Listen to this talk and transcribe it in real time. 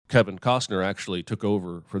Kevin Costner actually took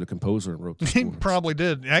over for the composer and wrote the He score. probably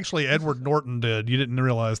did. Actually, Edward Norton did. You didn't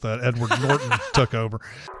realize that. Edward Norton took over.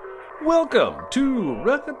 Welcome to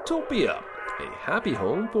Recotopia, a happy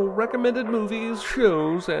home for recommended movies,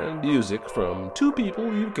 shows, and music from two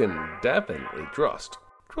people you can definitely trust.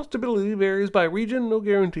 Trustability varies by region, no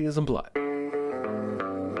guarantees implied.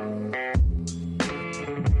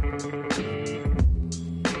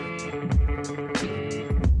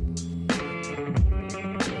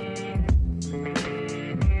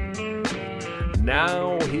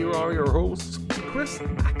 Now, here are your hosts, Chris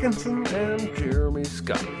Atkinson and Jeremy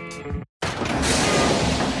Scott.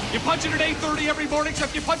 You punch it at 8:30 every morning,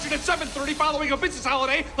 except you punch it at 7:30 following a business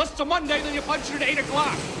holiday. Unless it's a Monday, then you punch it at 8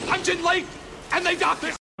 o'clock. Punch it late, and they dock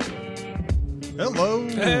it. Hello.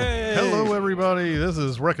 Hey. Hello, everybody. This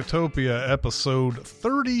is Recotopia, episode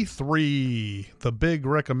 33. The big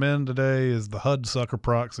recommend today is the Hudsucker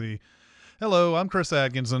Proxy. Hello, I'm Chris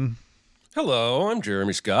Atkinson. Hello, I'm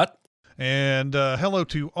Jeremy Scott. And hello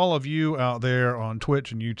to all of you out there on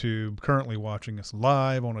Twitch and YouTube currently watching us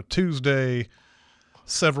live on a Tuesday,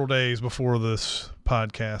 several days before this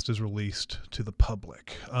podcast is released to the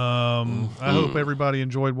public. I hope everybody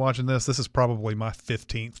enjoyed watching this. This is probably my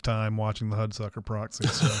 15th time watching the Hudsucker Proxy.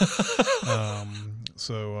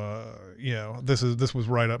 So, this was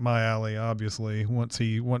right up my alley, obviously.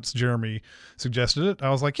 Once Jeremy suggested it, I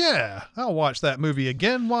was like, yeah, I'll watch that movie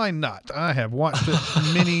again. Why not? I have watched it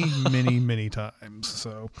many times.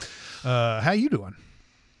 So, how you doing?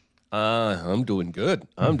 I'm doing good.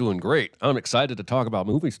 I'm doing great. I'm excited to talk about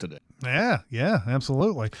movies today. Yeah,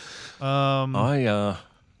 absolutely.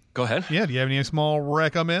 Go ahead. Yeah, do you have any small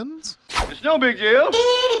recommends? It's no big deal.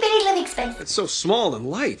 Itty bitty living space. It's so small and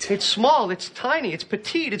light. It's small, it's tiny, it's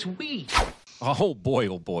petite, it's wee. Oh boy,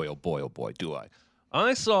 do I.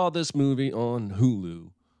 I saw this movie on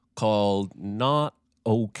Hulu called Not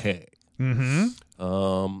Okay.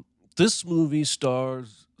 Mm-hmm. This movie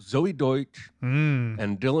stars Zoe Deutsch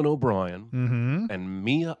and Dylan O'Brien and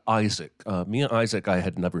Mia Isaac. Mia Isaac I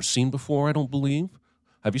had never seen before, I don't believe.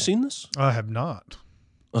 Have you seen this? I have not.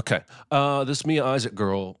 Okay. This Mia Isaac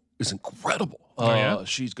girl is incredible. Yeah?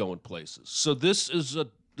 She's going places. So this is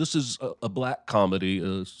a black comedy,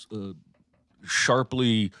 a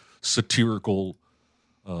sharply satirical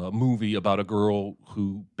movie about a girl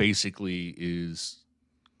who basically is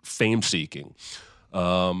fame-seeking.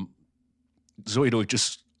 Zoe Deutsch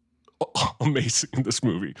is amazing in this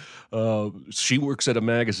movie. She works at a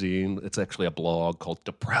magazine. It's actually a blog called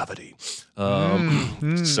Depravity.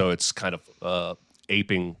 So it's kind of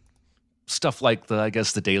aping stuff like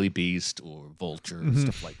the Daily Beast or Vulture,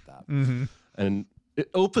 stuff like that. And it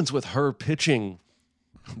opens with her pitching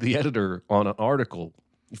the editor on an article.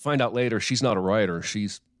 You find out later she's not a writer.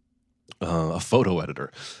 She's a photo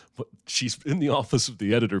editor. But she's in the office of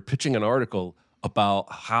the editor pitching an article about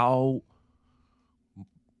how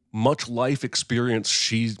much life experience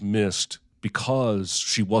she's missed because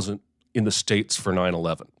she wasn't in the States for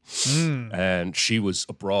 9/11. And she was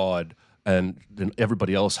abroad, and then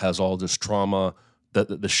everybody else has all this trauma,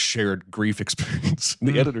 the shared grief experience. And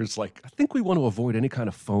the editor's like, I think we want to avoid any kind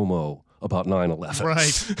of FOMO about 9/11.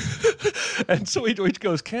 Right. And so he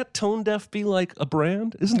goes, can't Tone Deaf be like a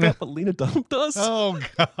brand? Isn't that what Lena Dunham does? Oh,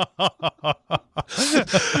 God.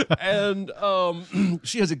 And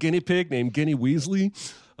she has a guinea pig named Guinea Weasley.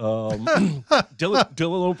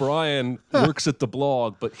 Dylan O'Brien works at the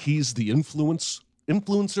blog, but he's the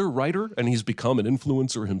influencer writer, and he's become an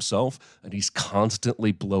influencer himself, and he's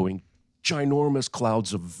constantly blowing ginormous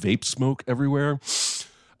clouds of vape smoke everywhere.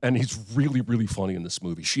 And he's really, really funny in this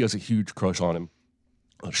movie. She has a huge crush on him.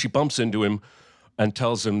 She bumps into him and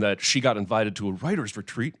tells him that she got invited to a writer's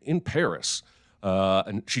retreat in Paris.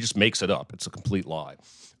 And she just makes it up. It's a complete lie.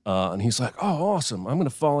 And he's like, oh, awesome. I'm going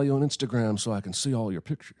to follow you on Instagram so I can see all your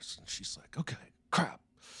pictures. And she's like, okay, crap.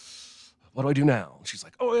 What do I do now? And she's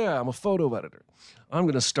like, oh, yeah, I'm a photo editor. I'm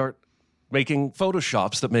going to start making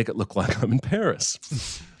Photoshops that make it look like I'm in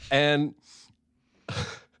Paris. And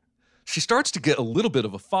she starts to get a little bit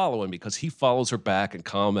of a following because he follows her back and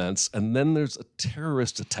comments. And then there's a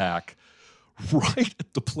terrorist attack right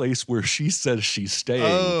at the place where she says she's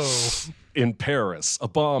staying in Paris, a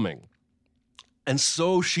bombing. And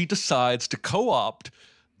so she decides to co-opt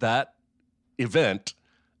that event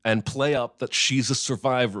and play up that she's a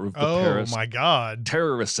survivor of the Paris my God.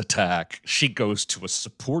 terrorist attack. She goes to a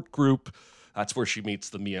support group. That's where she meets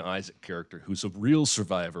the Mia Isaac character, who's a real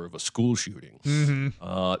survivor of a school shooting.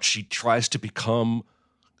 She tries to become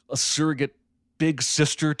a surrogate big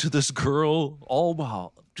sister to this girl, all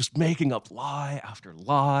while just making up lie after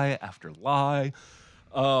lie after lie.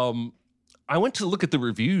 I went to look at the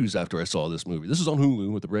reviews after I saw this movie. This is on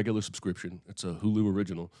Hulu with a regular subscription. It's a Hulu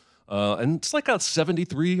original. And it's like a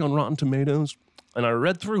 73 on Rotten Tomatoes. And I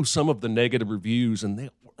read through some of the negative reviews, and they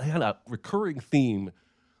had a recurring theme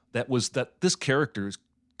that was that this character is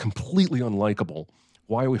completely unlikable.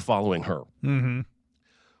 Why are we following her? Mm-hmm.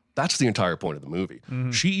 That's the entire point of the movie.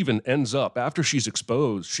 Mm-hmm. She even ends up, after she's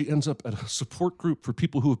exposed, she ends up at a support group for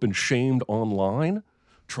people who have been shamed online,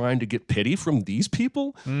 trying to get pity from these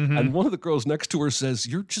people. Mm-hmm. And one of the girls next to her says,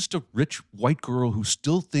 "You're just a rich white girl who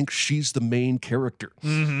still thinks she's the main character."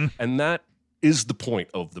 Mm-hmm. And that is the point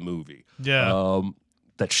of the movie. Yeah.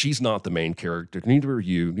 That she's not the main character. Neither are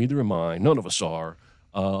you. Neither am I. None of us are.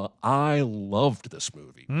 I loved this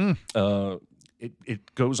movie.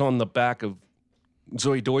 It goes on the back of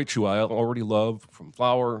Zoe Deutsch, who I already love from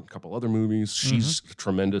Flower, a couple other movies. She's a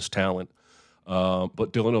tremendous talent.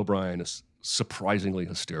 But Dylan O'Brien is surprisingly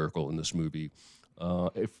hysterical in this movie.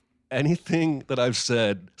 If anything that I've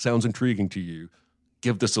said sounds intriguing to you,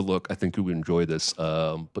 give this a look. I think you would enjoy this.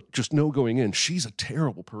 But just know going in, she's a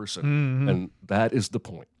terrible person. And that is the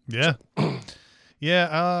point. Yeah. Yeah,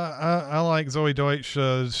 I like Zoe Deutsch.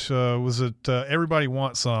 Was it Everybody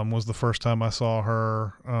Wants Some was the first time I saw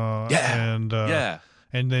her.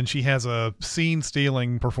 And then she has a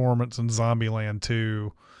scene-stealing performance in Zombieland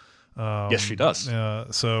 2. Yes, she does.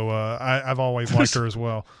 So I've always liked her as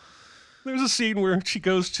well. There's a scene where she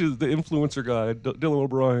goes to the influencer guy, Dylan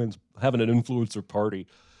O'Brien's having an influencer party.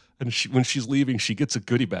 And when she's leaving, she gets a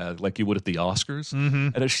goodie bag like you would at the Oscars. Mm-hmm.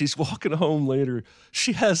 And as she's walking home later,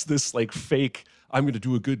 she has this like fake, "I'm going to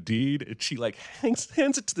do a good deed." And she like hands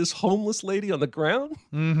it to this homeless lady on the ground.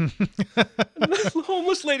 Mm-hmm. And the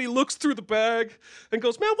homeless lady looks through the bag and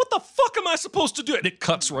goes, "Man, what the fuck am I supposed to do?" And it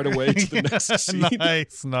cuts right away to the next scene.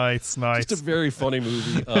 Nice. Just a very funny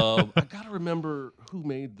movie. I got to remember who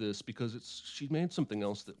made this because she made something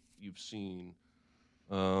else that you've seen.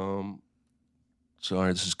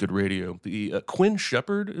 Sorry, this is good radio. The Quinn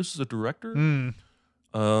Shepard is the director.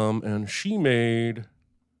 And she made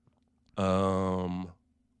God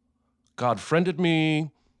Friended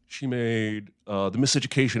Me. She made The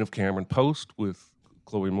Miseducation of Cameron Post with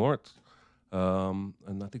Chloe Moretz.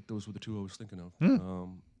 And I think those were the two I was thinking of.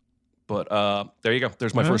 But there you go.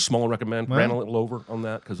 There's my first small recommend. Ran a little over on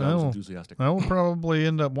that because I was enthusiastic. I will probably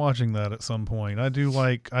end up watching that at some point. I do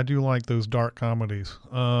like those dark comedies.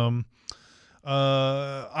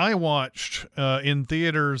 I watched in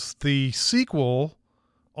theaters the sequel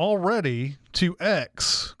already to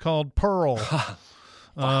X called Pearl.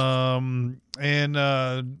 And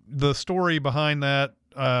the story behind that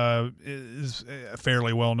is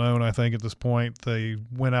fairly well known, I think, at this point. They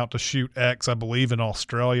went out to shoot X, I believe, in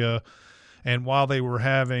Australia, and while they were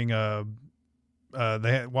having while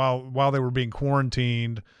they were being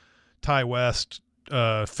quarantined, Ty West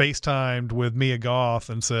FaceTimed with Mia Goth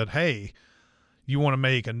and said, "Hey, you want to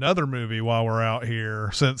make another movie while we're out here,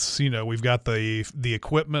 since, we've got the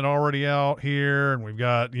equipment already out here, and we've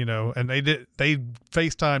got, and they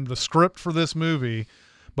FaceTimed the script for this movie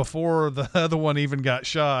before the other one even got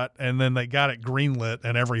shot, and then they got it greenlit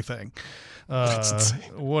and everything. That's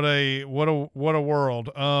insane. What a world.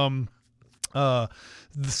 So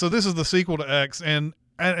this is the sequel to X, and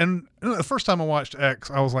the first time I watched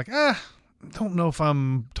X, I was like, don't know if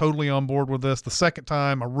I'm totally on board with this. The second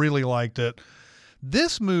time, I really liked it.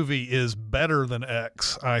 This movie is better than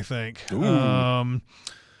X, I think.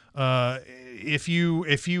 If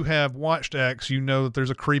you have watched X, you know that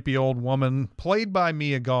there's a creepy old woman played by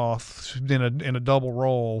Mia Goth in a double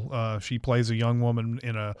role. She plays a young woman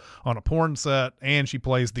on a porn set, and she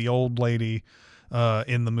plays the old lady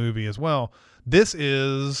in the movie as well. This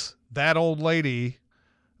is that old lady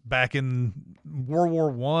back in World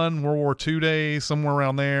War I, World War II days, somewhere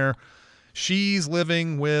around there. She's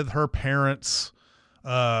living with her parents.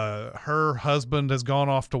 Her husband has gone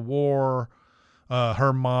off to war.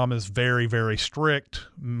 Her mom is very, very strict,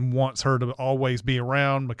 wants her to always be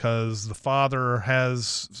around because the father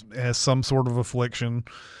has some sort of affliction,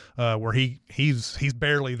 where he's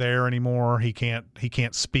barely there anymore. He can't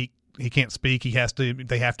speak. They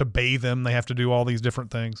have to bathe him. They have to do all these different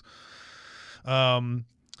things. And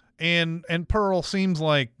Pearl seems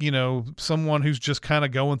like, someone who's just kind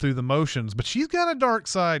of going through the motions, but she's got a dark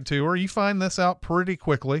side to her. You find this out pretty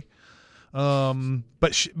quickly.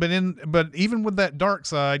 But even with that dark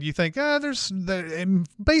side, you think, and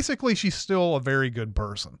basically she's still a very good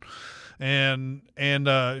person. And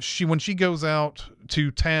when she goes out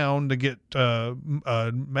to town to get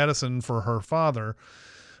medicine for her father,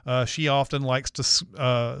 she often likes to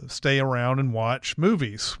stay around and watch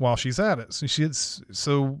movies while she's at it.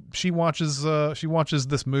 So she watches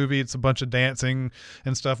this movie. It's a bunch of dancing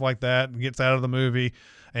and stuff like that, and gets out of the movie,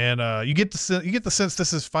 and you get the sense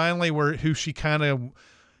this is finally who she kind of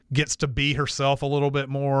gets to be herself a little bit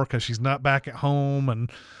more, because she's not back at home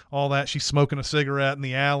and all that. She's smoking a cigarette in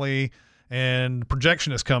the alley, and the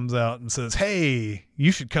projectionist comes out and says, "Hey,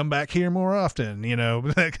 you should come back here more often,"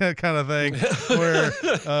 that kind of thing, where,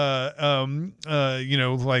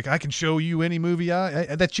 like, I can show you any movie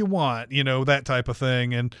that you want, that type of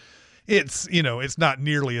thing. And it's, it's not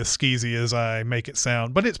nearly as skeezy as I make it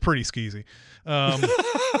sound, but it's pretty skeezy.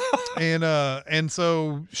 And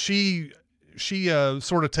so she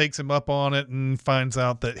sort of takes him up on it and finds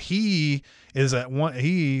out that he is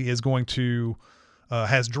going to,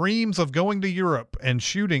 has dreams of going to Europe and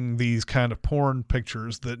shooting these kind of porn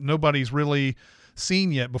pictures that nobody's really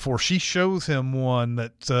seen yet before. She shows him one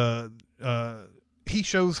that, he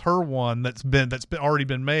shows her one that's already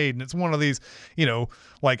been made. And it's one of these,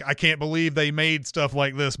 like, I can't believe they made stuff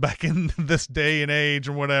like this back in this day and age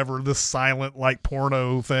or whatever, this silent, like,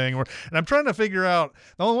 porno thing. And I'm trying to figure out,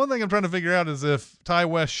 the only one thing I'm trying to figure out is if Ty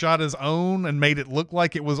West shot his own and made it look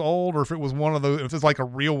like it was old, or if it was one of those, if it's like a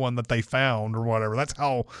real one that they found or whatever. That's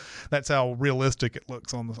how realistic it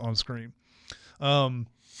looks on screen.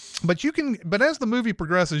 But as the movie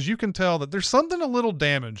progresses, you can tell that there's something a little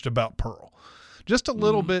damaged about Pearl. Just a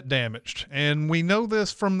little bit damaged. And we know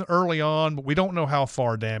this from early on, but we don't know how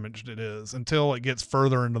far damaged it is until it gets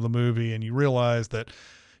further into the movie and you realize that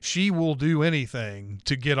she will do anything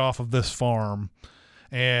to get off of this farm,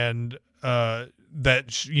 and that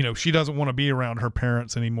she doesn't want to be around her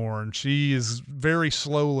parents anymore. And she is very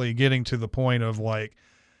slowly getting to the point of, like,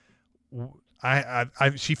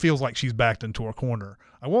 she feels like she's backed into a corner.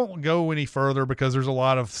 I won't go any further because there's a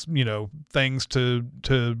lot of, things to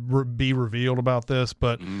be revealed about this,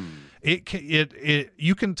 but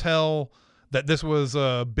you can tell that this was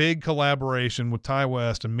a big collaboration with Ty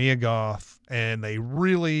West and Mia Goth, and they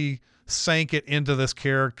really sank it into this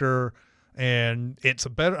character. And it's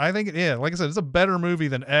like I said, it's a better movie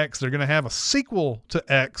than X. They're going to have a sequel to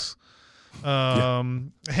X.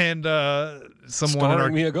 And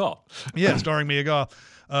starring Mia Goth. Yeah, starring Mia Goth.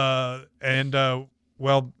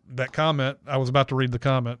 Well, that comment, I was about to read the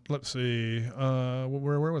comment. Let's see.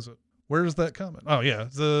 Where was it? Where's that comment? Oh, yeah.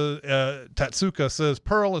 The Tatsuka says,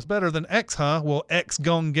 Pearl is better than X, huh? Well, X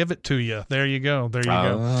gon' give it to you. There you go.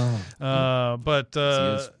 I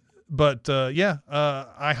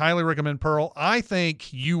highly recommend Pearl. I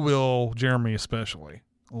think you will, Jeremy especially,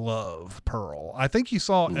 love Pearl. I think you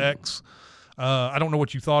saw X. I don't know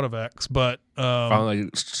what you thought of X, but finally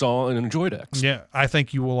saw and enjoyed X. Yeah, I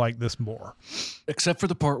think you will like this more. Except for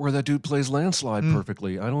the part where that dude plays Landslide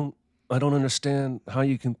perfectly. I don't understand how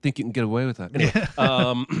you can think you can get away with that. Anyway,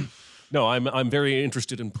 no, I'm very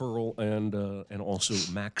interested in Pearl and also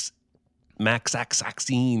Maxine.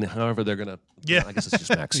 However they're gonna. Yeah, I guess it's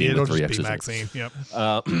just Maxine. It'll with 3 just be X's. Maxine. Yep.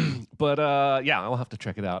 But I'll have to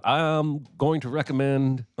check it out. I'm going to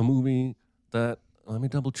recommend a movie that, let me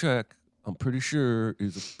double check, I'm pretty sure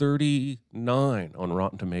is a 39 on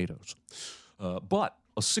Rotten Tomatoes, but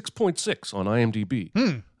a 6.6 on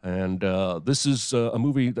IMDb. And this is a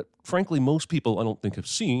movie that, frankly, most people I don't think have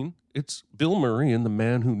seen. It's Bill Murray in The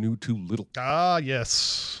Man Who Knew Too Little. Ah,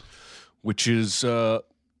 yes. Which is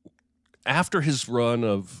after his run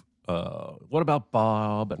of What About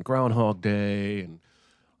Bob and Groundhog Day, and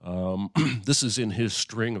this is in his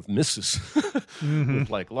string of misses with,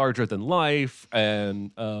 like, Larger Than Life. And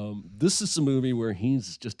this is a movie where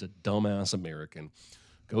he's just a dumbass American.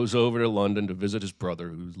 Goes over to London to visit his brother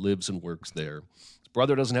who lives and works there. His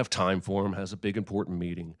brother doesn't have time for him, has a big important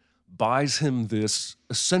meeting, buys him this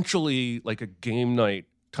essentially like a game night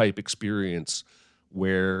type experience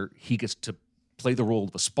where he gets to play the role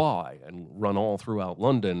of a spy and run all throughout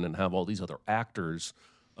London and have all these other actors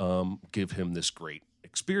give him this great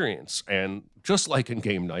experience. And just like in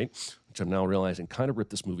Game Night, which I'm now realizing kind of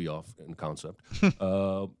ripped this movie off in concept,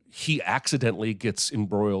 he accidentally gets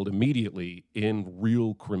embroiled immediately in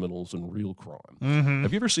real criminals and real crime.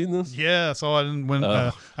 Have you ever seen this? Yeah, I saw it when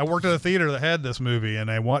I worked at a theater that had this movie, and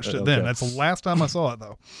I watched it then. That's the last time I saw it,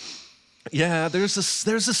 though. Yeah, there's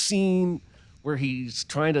a scene where he's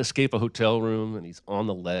trying to escape a hotel room, and he's on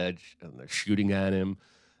the ledge, and they're shooting at him,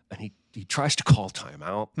 and he tries to call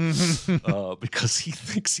timeout because he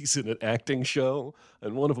thinks he's in an acting show,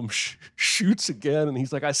 and one of them shoots again, and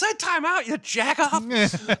he's like, "I said timeout, you jack-off!"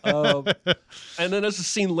 And then there's a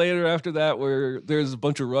scene later after that where there's a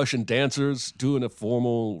bunch of Russian dancers doing a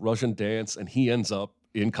formal Russian dance, and he ends up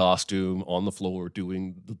in costume on the floor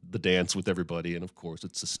doing the dance with everybody. And of course,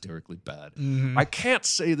 it's hysterically bad. I can't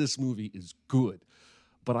say this movie is good,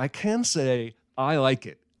 but I can say I like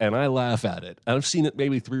it and I laugh at it. And I've seen it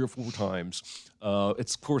maybe 3 or 4 times.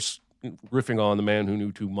 It's, of course, riffing on The Man Who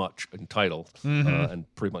Knew Too Much in title. And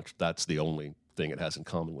pretty much that's the only thing it has in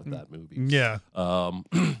common with that movie. Yeah.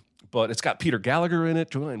 But it's got Peter Gallagher in it,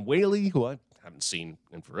 Joanne Whaley, who I haven't seen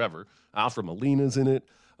in forever. Alfred Molina's in it.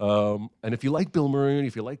 And if you like Bill Murray, and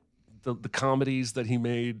if you like the comedies that he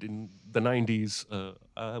made in the 90s,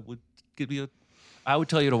 I would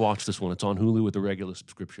tell you to watch this one. It's on Hulu with a regular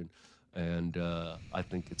subscription. And I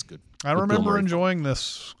think it's good. I remember enjoying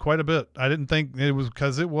this quite a bit. I didn't think it was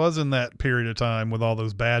because it was in that period of time with all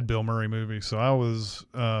those bad Bill Murray movies. So I was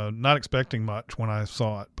not expecting much when I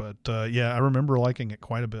saw it. But yeah, I remember liking it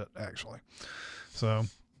quite a bit, actually. So,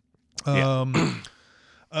 a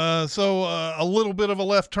little bit of a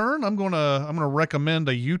left turn. I'm gonna recommend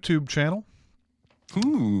a YouTube channel.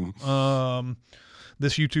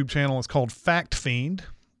 This YouTube channel is called Fact Fiend,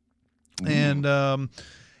 and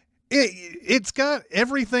it's got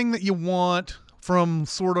everything that you want from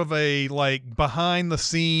sort of a like behind the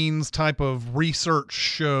scenes type of research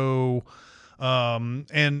show.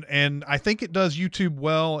 And I think it does YouTube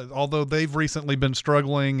well, although they've recently been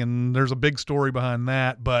struggling and there's a big story behind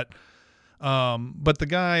that. But the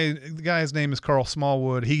guy's name is Carl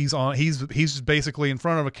Smallwood. He's basically in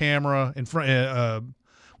front of a camera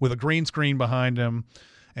with a green screen behind him.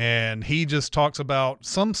 And he just talks about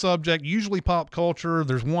some subject, usually pop culture.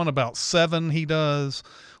 There's one about Seven he does,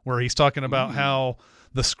 where he's talking about how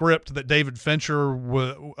the script that David Fincher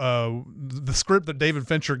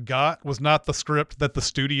got was not the script that the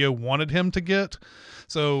studio wanted him to get.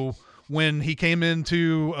 So when he came in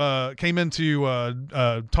to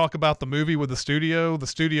talk about the movie with the studio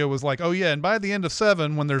was like, oh yeah, and by the end of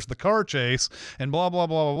Seven, when there's the car chase and blah blah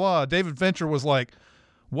blah blah blah, David Fincher was like,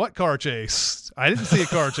 what car chase? I didn't see a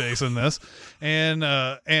car chase in this.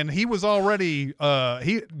 And he was already,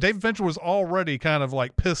 David Fincher was already kind of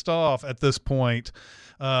like pissed off at this point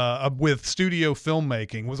with studio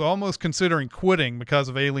filmmaking, was almost considering quitting because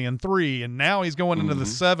of Alien 3. And now he's going into the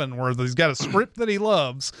 7 where he's got a script that he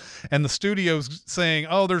loves and the studio's saying,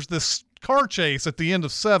 oh, there's this car chase at the end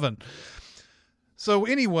of 7. So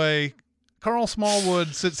anyway, Carl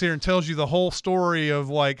Smallwood sits here and tells you the whole story of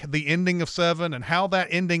like the ending of 7 and how that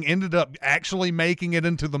ending ended up actually making it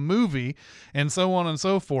into the movie and so on and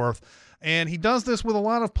so forth. And he does this with a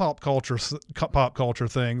lot of pop culture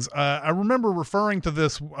things. I remember referring to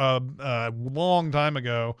this a long time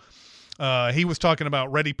ago. He was talking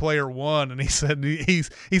about Ready Player One, and he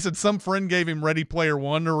said some friend gave him Ready Player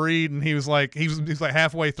One to read, and he was like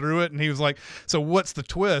halfway through it, and he was like, so what's the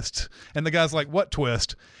twist? And the guy's like, what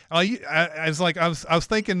twist? I was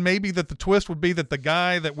thinking maybe that the twist would be that the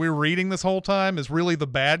guy that we're reading this whole time is really the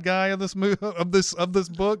bad guy of this of this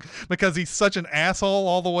book, because he's such an asshole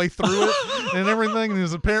all the way through it and everything.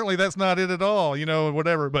 And apparently that's not it at all,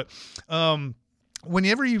 whatever. But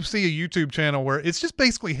whenever you see a YouTube channel where it's just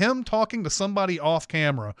basically him talking to somebody off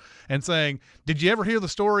camera and saying, did you ever hear the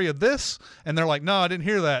story of this? And they're like, no, I didn't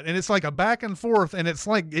hear that. And it's like a back and forth, and it's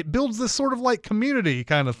like, it builds this sort of like community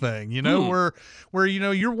kind of thing, where,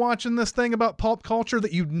 you're watching this thing about pop culture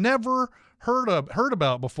that you've never heard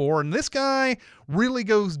about before, and this guy really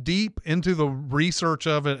goes deep into the research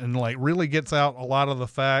of it and like really gets out a lot of the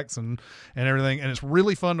facts and everything, and it's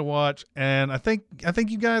really fun to watch. And I think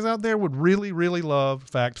you guys out there would really, really love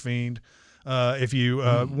Fact Fiend. If you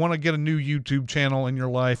want to get a new YouTube channel in your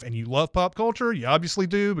life and you love pop culture, you obviously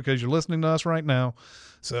do because you're listening to us right now.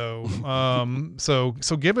 So so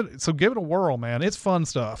give it a whirl, man. It's fun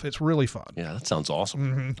stuff. It's really fun. Yeah, that sounds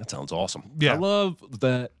awesome. That sounds awesome. Yeah. I love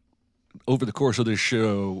that. Over the course of this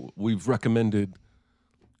show, we've recommended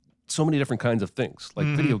so many different kinds of things, like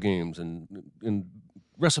video games and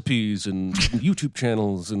recipes and YouTube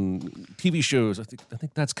channels and TV shows. I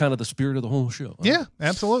think that's kind of the spirit of the whole show. Yeah,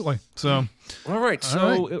 absolutely. So, all right.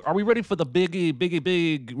 So, are we ready for the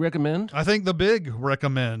big recommend? I think the big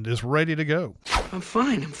recommend is ready to go. I'm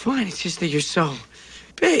fine. It's just that you're so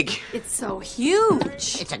big. It's so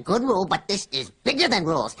huge. It's a good rule, but this is bigger than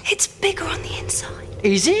rules. It's bigger on the inside.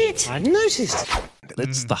 Is it? I noticed.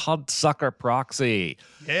 It's the Hudsucker Proxy.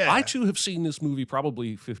 Yeah. I too have seen this movie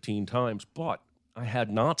probably 15 times, but I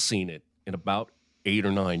had not seen it in about 8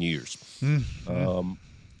 or 9 years. And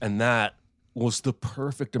that was the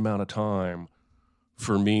perfect amount of time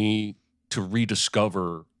for me to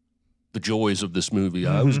rediscover the joys of this movie.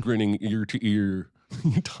 I was grinning ear to ear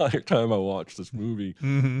the entire time I watched this movie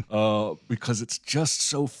because it's just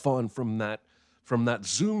so fun from that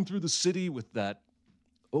zoom through the city with that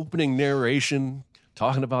opening narration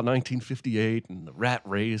talking about 1958 and the rat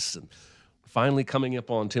race, and finally coming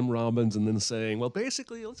up on Tim Robbins and then saying, well,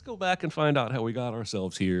 basically, let's go back and find out how we got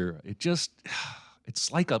ourselves here. It's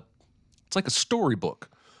like a storybook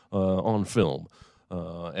on film.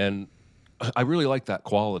 And I really like that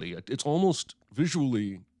quality. It's almost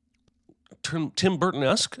visually Tim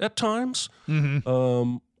Burton-esque at times.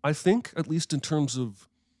 I think, at least in terms of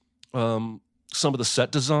some of the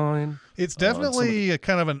set design. It's definitely a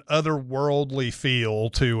kind of an otherworldly feel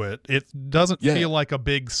to it. It doesn't feel like a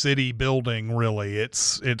big city building, really.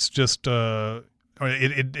 It's just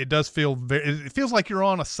it does feel it feels like you're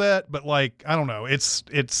on a set, but like, I don't know. It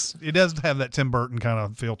does have that Tim Burton kind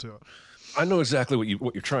of feel to it. I know exactly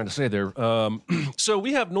what you're trying to say there. So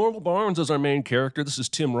we have Norval Barnes as our main character. This is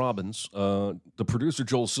Tim Robbins. The producer,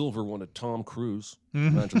 Joel Silver, wanted Tom Cruise.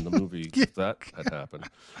 Imagine the movie if that had happened.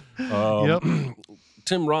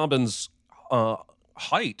 Tim Robbins'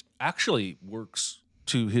 height actually works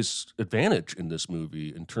to his advantage in this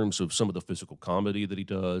movie in terms of some of the physical comedy that he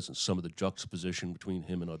does and some of the juxtaposition between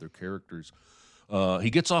him and other characters. He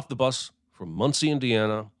gets off the bus from Muncie,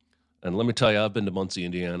 Indiana. And let me tell you, I've been to Muncie,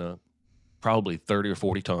 Indiana probably 30 or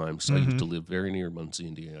 40 times. I used to live very near Muncie,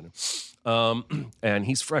 Indiana. And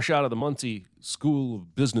he's fresh out of the Muncie School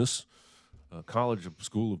of Business, College of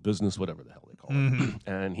School of Business, whatever the hell they call it.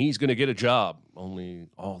 And he's going to get a job, only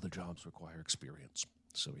all the jobs require experience.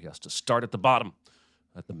 So he has to start at the bottom,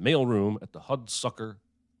 at the mailroom at the Hudsucker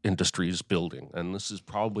Industries building. And this is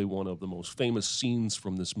probably one of the most famous scenes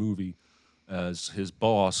from this movie, as his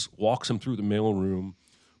boss walks him through the mailroom,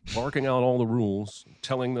 barking out all the rules,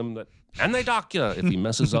 telling them that, and they dock you if he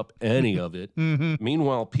messes up any of it.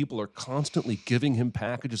 Meanwhile, people are constantly giving him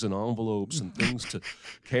packages and envelopes and things to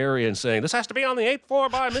carry and saying, this has to be on the 8th floor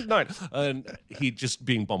by midnight. And he just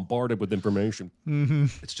being bombarded with information.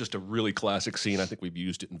 It's just a really classic scene. I think we've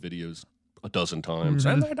used it in videos a dozen times.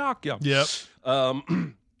 And they dock you. Yep.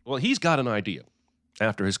 Well, he's got an idea.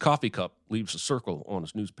 After his coffee cup leaves a circle on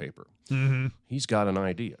his newspaper, he's got an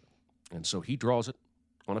idea. And so he draws it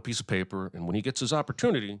on a piece of paper, and when he gets his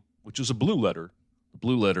opportunity, which is a blue letter, the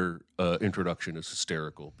blue letter introduction is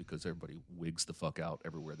hysterical because everybody wigs the fuck out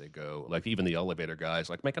everywhere they go. Like even the elevator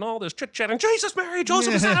guys, like making all this chit-chat, and Jesus, Mary,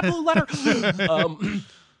 Joseph, is that a blue letter?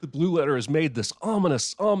 The blue letter has made this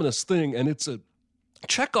ominous thing, and it's a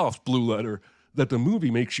Chekhov's blue letter that the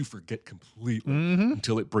movie makes you forget completely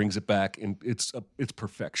until it brings it back, and it's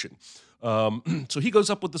perfection. So he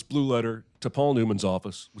goes up with this blue letter to Paul Newman's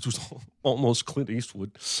office, which was almost Clint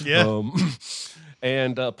Eastwood. Yeah.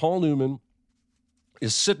 And Paul Newman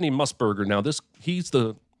is Sidney Musburger. Now, he's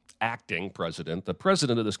the acting president. The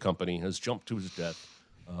president of this company has jumped to his death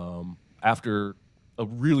after a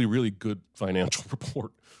really, really good financial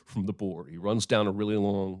report from the board. He runs down a really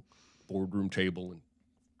long boardroom table and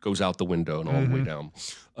goes out the window and all the way down.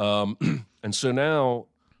 And so now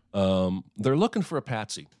they're looking for a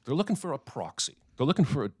patsy. They're looking for a proxy. They're looking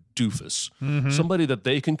for a doofus, somebody that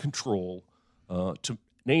they can control to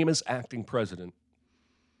name as acting president.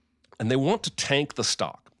 And they want to tank the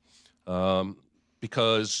stock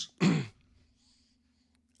because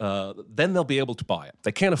then they'll be able to buy it.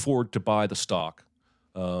 They can't afford to buy the stock.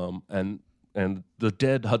 And the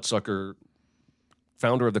dead Hudsucker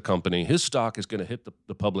founder of the company, his stock is going to hit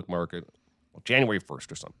the public market January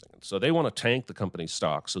 1st or something. And so they want to tank the company's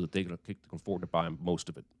stock so that they can afford to buy most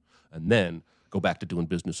of it and then go back to doing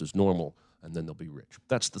business as normal, and then they'll be rich.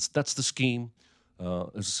 That's the scheme.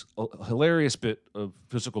 There's a hilarious bit of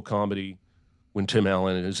physical comedy when Tim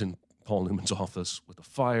Allen is in Paul Newman's office with a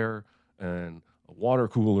fire and a water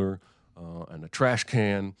cooler and a trash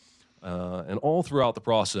can. And all throughout the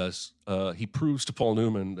process, he proves to Paul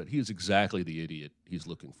Newman that he is exactly the idiot he's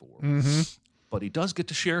looking for. But he does get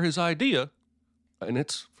to share his idea, and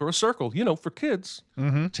it's for a circle, for kids.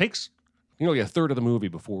 It takes nearly a third of the movie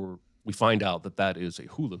before we find out that is a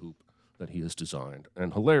hula hoop that he has designed.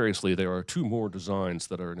 And hilariously, there are two more designs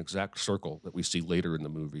that are an exact circle that we see later in the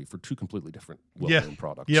movie for two completely different well-known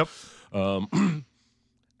products. Yep.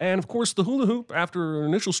 And of course, the hula hoop, after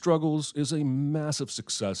initial struggles, is a massive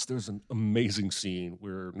success. There's an amazing scene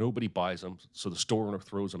where nobody buys them, so the store owner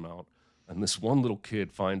throws them out. And this one little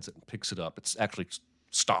kid finds it and picks it up. It actually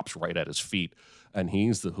stops right at his feet, and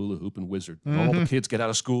he's the hula hooping wizard. And all the kids get out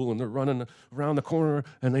of school, and they're running around the corner,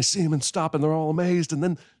 and they see him and stop, and they're all amazed. And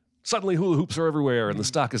then suddenly hula hoops are everywhere, and the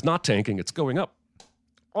stock is not tanking, it's going up.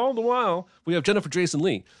 All the while, we have Jennifer Jason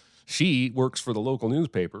Leigh. She works for the local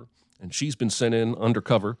newspaper, and she's been sent in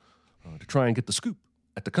undercover to try and get the scoop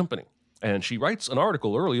at the company. And she writes an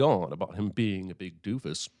article early on about him being a big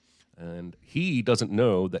doofus, and he doesn't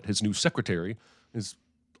know that his new secretary is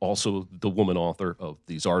also the woman author of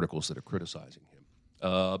these articles that are criticizing him.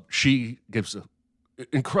 She gives an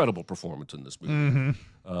incredible performance in this movie.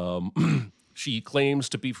 She claims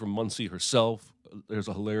to be from Muncie herself. There's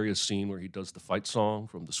a hilarious scene where he does the fight song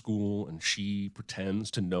from the school, and she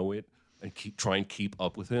pretends to know it and try and keep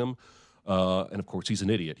up with him. And of course, he's an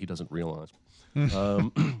idiot. He doesn't realize.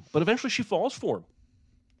 But eventually, she falls for him.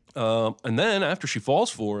 And then, after she falls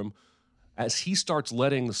for him, as he starts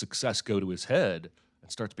letting the success go to his head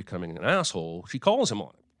and starts becoming an asshole, she calls him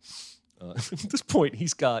on it. At this point,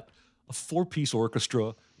 he's got a 4-piece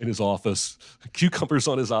orchestra in his office, cucumbers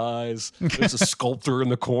on his eyes. There's a sculptor in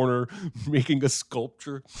the corner making a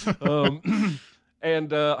sculpture.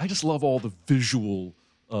 And I just love all the visual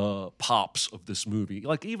pops of this movie.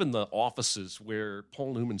 Like even the offices where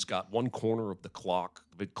Paul Newman's got one corner of the clock,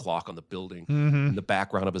 the big clock on the building, in the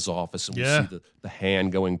background of his office, and we see the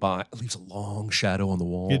hand going by. It leaves a long shadow on the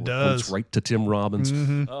wall. It does. Points right to Tim Robbins.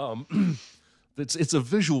 It's a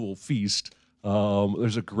visual feast.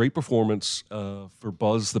 There's a great performance for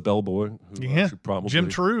Buzz the Bellboy. Who should probably Jim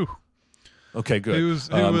True. Okay, good. Who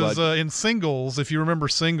was in Singles. If you remember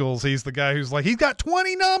Singles, he's the guy who's like, he's got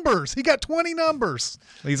 20 numbers. He got 20 numbers.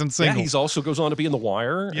 He's in Singles. Yeah, he's also goes on to be in The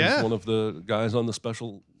Wire. As one of the guys on the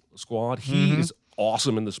special squad. He is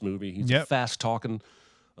awesome in this movie. He's a fast-talking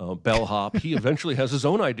bellhop. He eventually has his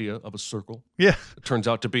own idea of a circle. Yeah. It turns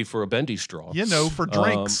out to be for a bendy straw. For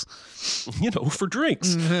drinks. For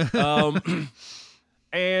drinks.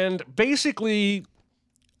 And basically,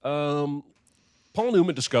 Paul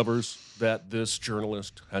Newman discovers that this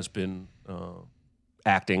journalist has been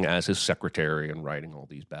acting as his secretary and writing all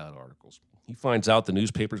these bad articles. He finds out the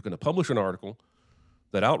newspaper is going to publish an article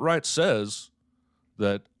that outright says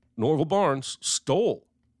that Norval Barnes stole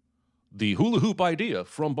the hula hoop idea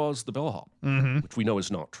from Buzz the Bellhop, which we know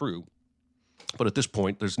is not true. But at this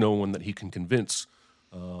point, there's no one that he can convince.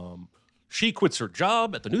 She quits her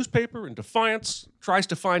job at the newspaper in defiance, tries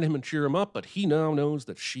to find him and cheer him up, but he now knows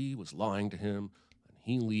that she was lying to him, and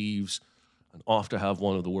he leaves and off to have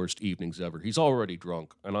one of the worst evenings ever. He's already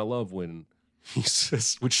drunk, and I love when he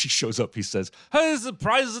says, when she shows up, he says, "Hey,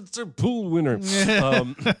 surprise, it's a pool winner."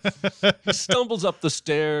 He stumbles up the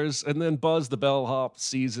stairs, and then Buzz the Bellhop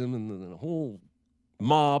sees him, and then the whole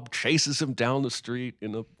mob chases him down the street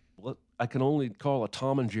in a what I can only call a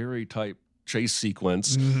Tom and Jerry type chase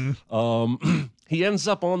sequence. He ends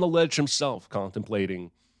up on the ledge himself,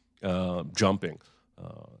 contemplating jumping.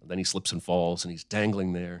 Then he slips and falls, and he's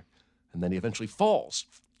dangling there, and then he eventually falls,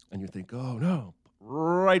 and you think, oh no.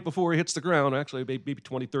 Right before he hits the ground, actually maybe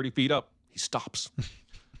 20, 30 feet up, he stops.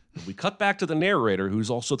 And we cut back to the narrator,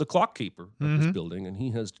 who's also the clock keeper of this building, and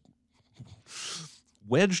he has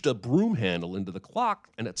wedged a broom handle into the clock,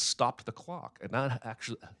 and it stopped the clock. And that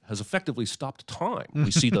actually has effectively stopped time.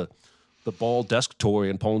 We see the ball desk toy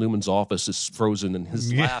in Paul Newman's office is frozen in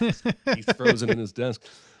his lap. He's frozen in his desk.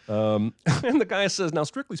 And the guy says, now,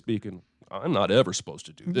 strictly speaking, I'm not ever supposed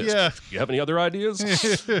to do this. Do you have any other ideas?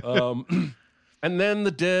 And then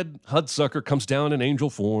the dead Hudsucker comes down in angel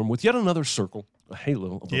form with yet another circle, a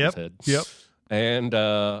halo above his head. And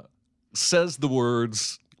says the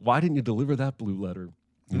words, "Why didn't you deliver that blue letter?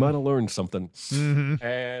 You might have learned something."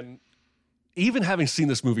 And even having seen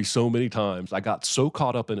this movie so many times, I got so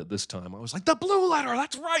caught up in it this time. I was like, the blue letter,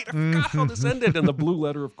 that's right. I forgot how this ended. And the blue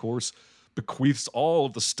letter, of course, bequeaths all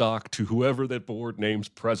of the stock to whoever that board names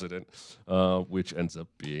president, which ends up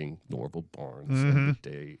being Norval Barnes, and the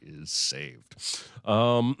day is saved.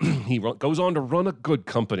 He goes on to run a good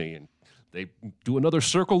company, and they do another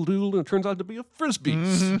circle duel, and it turns out to be a Frisbee.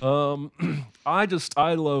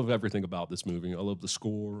 I love everything about this movie. I love the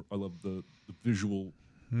score. I love the visual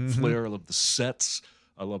flair. I love the sets.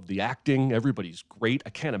 I love the acting. Everybody's great. I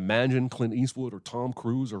can't imagine Clint Eastwood or Tom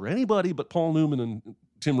Cruise or anybody but Paul Newman and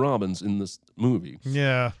Tim Robbins in this movie.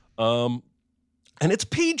 And it's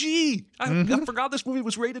PG. I forgot this movie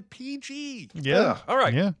was rated PG. All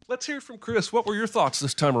right. Let's hear from Chris. What were your thoughts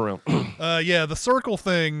this time around? The circle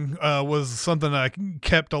thing was something I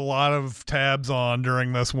kept a lot of tabs on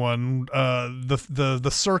during this one.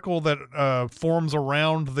 The circle that forms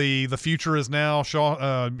around the future is now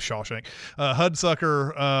Shawshank.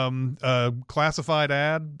 Hudsucker classified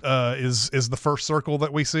ad is the first circle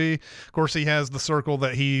that we see. Of course, he has the circle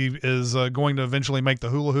that he is going to eventually make the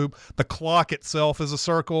hula hoop. The clock itself is a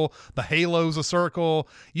circle. The halo's a circle.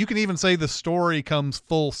 You can even say the story comes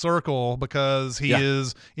full circle because he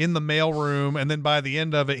is in the mailroom, and then by the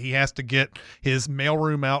end of it, he has to get his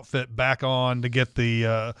mailroom outfit back on to get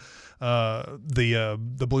the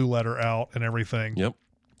blue letter out and everything.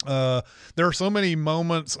 There are so many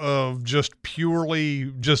moments of just pure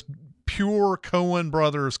Coen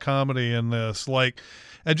Brothers comedy in this. Like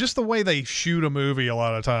just the way they shoot a movie a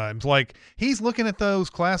lot of times. Like, he's looking at those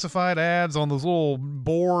classified ads on those little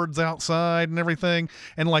boards outside and everything,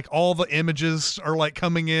 and like all the images are like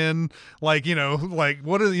coming in, like, you know, like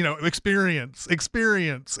what is, you know, experience,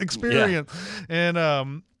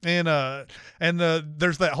 and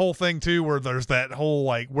there's that whole thing too where there's that whole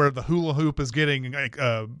like where the hula hoop is getting like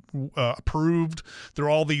approved through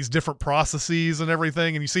all these different processes and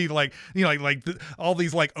everything, and you see like, you know, all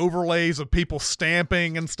these like overlays of people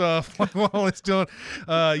stamping and stuff while it's doing.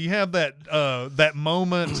 You have that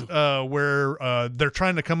moment where they're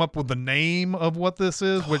trying to come up with the name of what this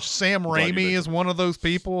is, which Sam Raimi is one of those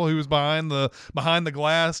people who's behind the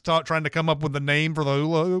glass trying to come up with the name for the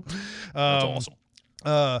hula hoop. That's awesome.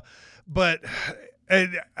 But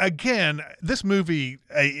again, this movie,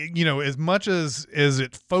 you know, as much as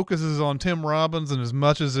it focuses on Tim Robbins and as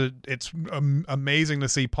much as it's amazing to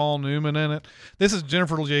see Paul Newman in it, this is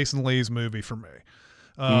Jennifer Jason Leigh's movie for me.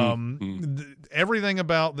 Everything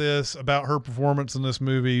about her performance in this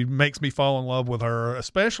movie makes me fall in love with her,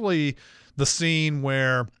 especially the scene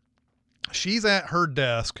where she's at her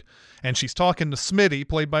desk and she's talking to Smitty,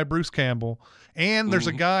 played by Bruce Campbell, and there's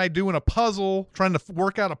a guy doing a puzzle, trying to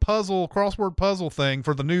work out a crossword puzzle thing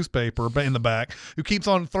for the newspaper in the back, who keeps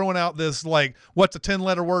on throwing out this, like, what's a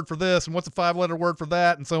 10-letter word for this and what's a 5-letter word for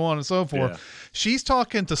that, and so on and so forth. Yeah. She's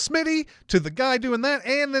talking to Smitty, to the guy doing that,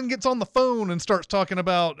 and then gets on the phone and starts talking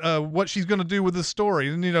about what she's going to do with this story.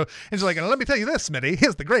 And, you know, and she's like, let me tell you this, Smitty,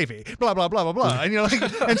 here's the gravy, blah, blah, blah, blah, blah. And, you know,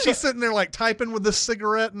 like, and she's sitting there, like, typing with this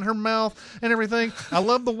cigarette in her mouth and everything. I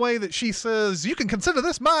love the way that she says, you can consider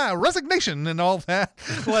this my resignation and all that,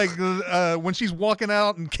 like when she's walking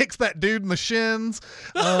out and kicks that dude in the shins.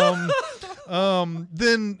 Then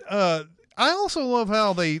I also love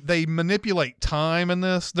how they manipulate time in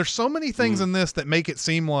this. There's so many things in this that make it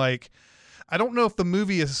seem like, I don't know if the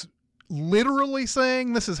movie is literally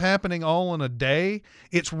saying this is happening all in a day.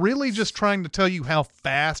 It's really just trying to tell you how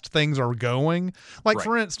fast things are going. Like, right.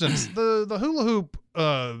 For instance, the hula hoop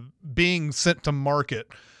being sent to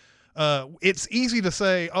market. It's easy to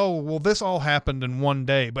say, oh, well, this all happened in one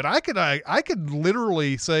day, but I could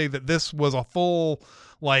literally say that this was a full,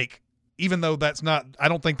 like, even though that's not, I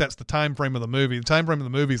don't think that's the time frame of the movie. The time frame of the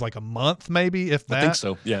movie is like a month, maybe, if that. I think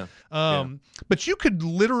so. Yeah. But you could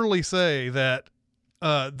literally say that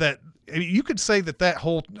you could say that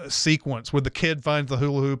whole sequence where the kid finds the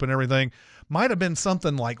hula hoop and everything might have been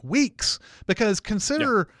something like weeks, because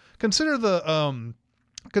consider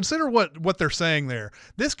what they're saying there.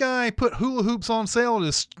 This guy put hula hoops on sale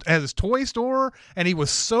at his toy store, and he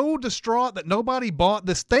was so distraught that nobody bought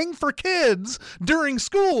this thing for kids during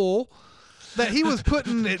school that he was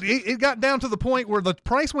putting it got down to the point where the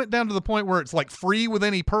price went down to the point where it's like free with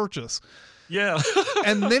any purchase. Yeah.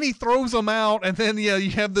 And then he throws them out, and then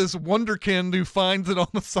you have this wonderkind who finds it on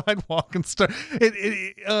the sidewalk and stuff.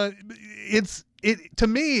 To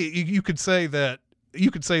me, you could say that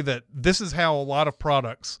this is how a lot of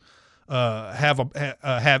products have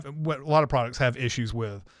issues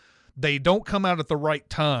with. They don't come out at the right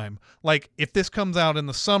time. Like, if this comes out in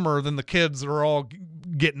the summer, then the kids are all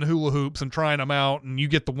getting hula hoops and trying them out, and you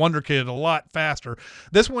get the Wonder Kid a lot faster.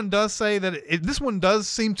 This one does say that this one does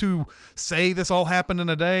seem to say this all happened in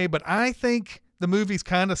a day, but I think the movie's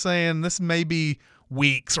kind of saying this may be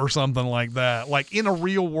weeks or something like that. Like, in a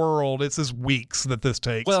real world, it's just weeks that this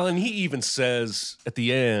takes. Well, and he even says at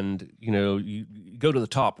the end, you know, you go to the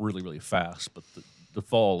top really, really fast, but the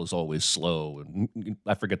fall is always slow. And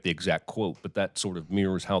I forget the exact quote, but that sort of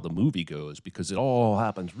mirrors how the movie goes, because it all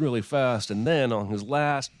happens really fast. And then on his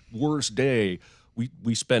last worst day,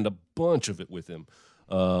 we spend a bunch of it with him.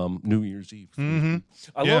 New Year's Eve. Mm-hmm.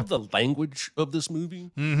 I love the language of this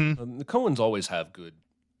movie. Mm-hmm. The Coens always have good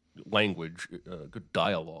language, good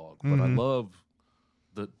dialogue, but I love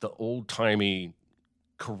the old-timey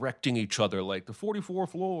correcting each other, like the 44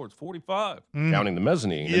 floors, 45, counting the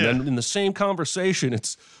mezzanine. Yeah. And then in the same conversation,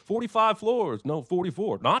 it's 45 floors, no,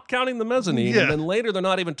 44, not counting the mezzanine. Yeah. And then later, they're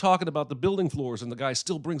not even talking about the building floors, and the guy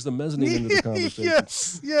still brings the mezzanine into the conversation.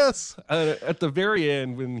 Yes. At the very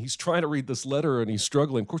end, when he's trying to read this letter and he's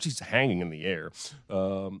struggling, of course, he's hanging in the air.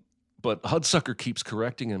 But Hudsucker keeps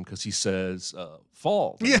correcting him because he says,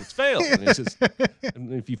 fall. It's fail. And he says,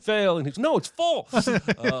 and if you fail, and he says, no, it's fall.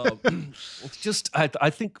 It's just, I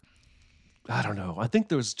think, I don't know. I think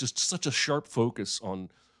there's just such a sharp focus on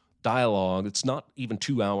dialogue. It's not even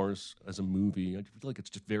 2 hours as a movie. I feel like it's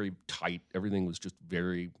just very tight. Everything was just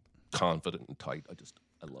very confident and tight. I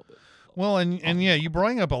love it. Well, and yeah, you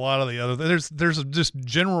bring up a lot of the other. There's just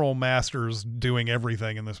general masters doing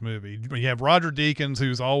everything in this movie. You have Roger Deakins,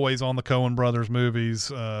 who's always on the Coen Brothers movies,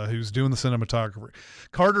 who's doing the cinematography.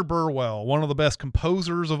 Carter Burwell, one of the best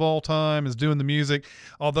composers of all time, is doing the music.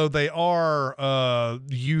 Although they are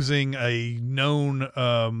using a known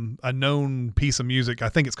piece of music, I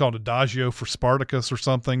think it's called Adagio for Spartacus or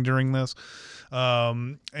something during this.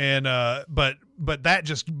 But that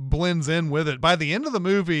just blends in with it. By the end of the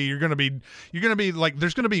movie, you're going to be like,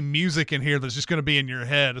 there's going to be music in here that's just going to be in your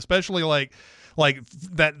head, especially like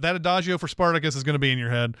that Adagio for Spartacus is going to be in your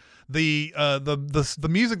head. The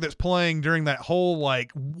music that's playing during that whole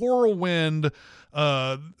like whirlwind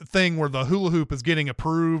thing where the hula hoop is getting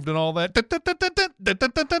approved and all that,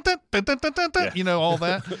 you know, all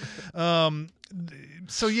that.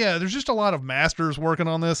 So yeah, there's just a lot of masters working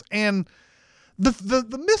on this. And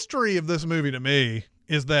the mystery of this movie to me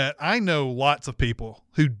is that I know lots of people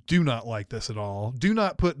who do not like this at all, do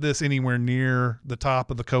not put this anywhere near the top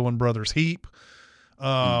of the Coen Brothers heap.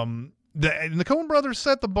 And the Coen Brothers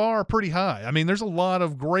set the bar pretty high. I mean, there's a lot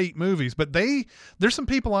of great movies, but there's some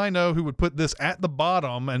people I know who would put this at the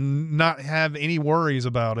bottom and not have any worries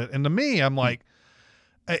about it. And to me, I'm like,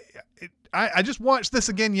 I just watched this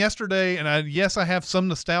again yesterday, and I have some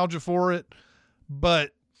nostalgia for it, but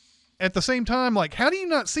at the same time, like, how do you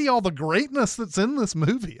not see all the greatness that's in this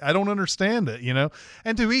movie? I don't understand it, you know?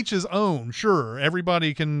 And to each his own, sure.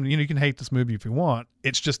 Everybody can, you can hate this movie if you want.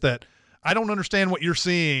 It's just that I don't understand what you're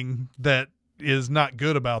seeing that is not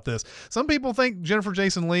good about this. Some people think Jennifer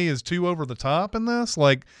Jason Leigh is too over the top in this.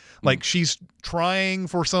 Like she's trying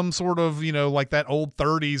for some sort of, like that old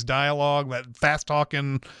 30s dialogue, that fast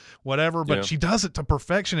talking, whatever, but she does it to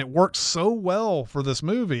perfection. It works so well for this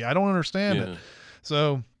movie. I don't understand it.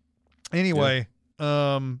 So anyway,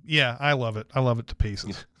 I love it. I love it to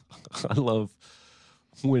pieces. I love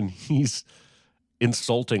when he's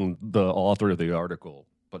insulting the author of the article,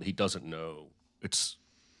 but he doesn't know it's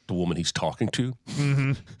the woman he's talking to.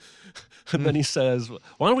 Mm-hmm. And then he says,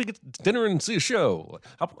 why don't we get to dinner and see a show?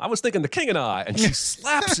 I was thinking The King and I. And she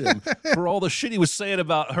slaps him for all the shit he was saying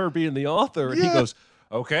about her being the author. And he goes,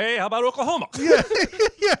 okay, how about Oklahoma? Yeah.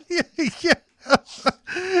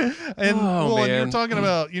 And and you're talking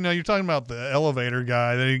about, you're talking about the elevator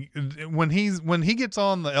guy. When he gets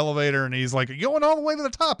on the elevator and he's like, going all the way to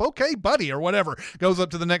the top, okay, buddy, or whatever, goes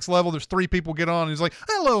up to the next level. There's 3 people get on. And he's like,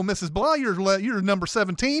 hello, Mrs. Blah, you're number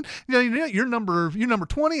 17. You're number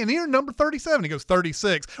 20, and you're number 37. He goes,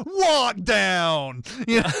 36. Walk down.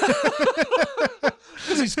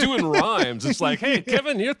 Because he's doing rhymes. It's like, hey,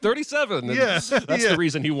 Kevin, you're 37. And that's the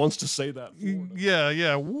reason he wants to say that.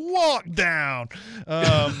 Yeah. Walk down.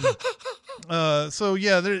 So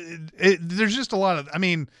yeah, there's just a lot of,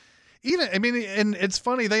 and it's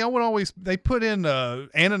funny. They put in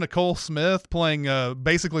Anna Nicole Smith playing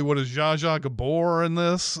basically what is Zsa Zsa Gabor in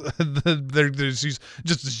this. She's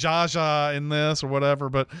just Zsa Zsa in this or whatever,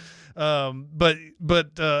 but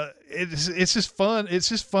it's just fun. It's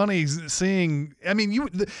just funny seeing.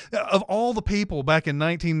 Of all the people back in the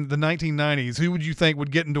 1990s, who would you think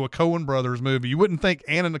would get into a Coen Brothers movie? You wouldn't think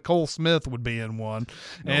Anna Nicole Smith would be in one.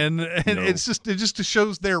 No, it just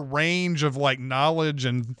shows their range of like knowledge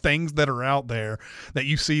and things that are out there, that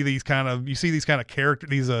you see these kind of characters,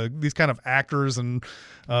 these kind of actors and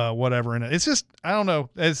whatever in it. It's just, I don't know.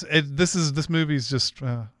 This movie's just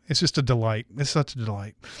it's just a delight. It's such a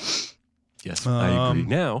delight. Yes, I agree.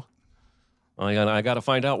 Now, I got to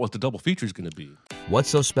find out what the double feature is going to be. What's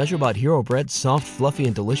so special about Hero Bread's soft, fluffy,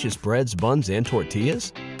 and delicious breads, buns, and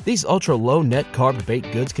tortillas? These ultra-low net-carb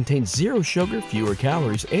baked goods contain 0 sugar, fewer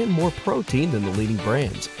calories, and more protein than the leading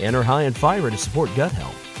brands, and are high in fiber to support gut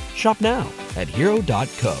health. Shop now at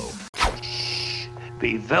Hero.co. Shh.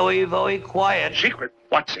 Be very, very quiet. Secret?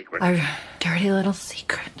 What secret? Our dirty little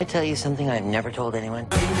secret. I tell you something I've never told anyone.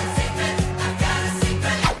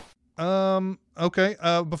 Okay.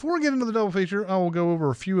 Before we get into the double feature, I will go over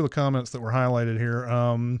a few of the comments that were highlighted here.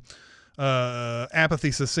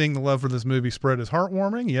 Apathy says, seeing the love for this movie spread is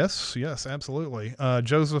heartwarming. Yes, absolutely.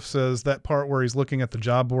 Joseph says that part where he's looking at the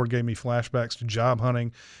job board gave me flashbacks to job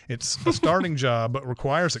hunting. It's a starting job, but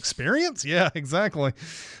requires experience. Yeah, exactly.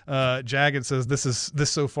 Jagged says this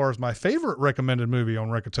so far is my favorite recommended movie on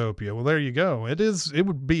Recotopia. Well, there you go. It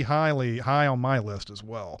would be high on my list as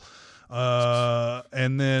well.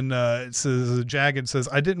 And then it says, Jagged says,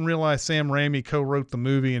 I didn't realize Sam Raimi co-wrote the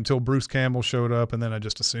movie until Bruce Campbell showed up, and then I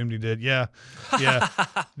just assumed he did. Yeah.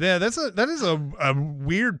 That is a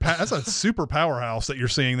weird. That's a super powerhouse that you're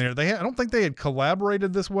seeing there. I don't think they had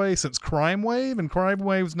collaborated this way since Crime Wave, and Crime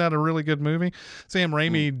Wave's not a really good movie. Sam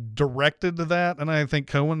Raimi directed that, and I think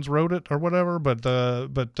Coen's wrote it or whatever. But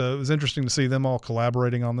it was interesting to see them all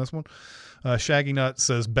collaborating on this one. Shaggy Nut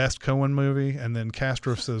says best Coen movie, and then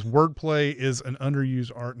Castro says wordplay is an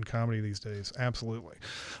underused art in comedy these days. Absolutely.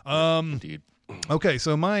 Indeed. Okay,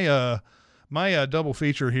 so my double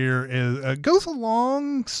feature here is goes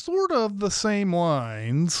along sort of the same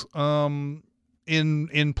lines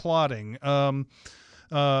in plotting. I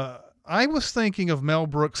was thinking of Mel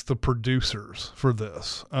Brooks' The Producers for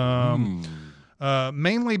this.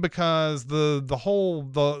 Mainly because the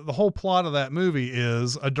whole plot of that movie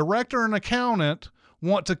is a director and accountant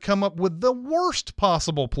want to come up with the worst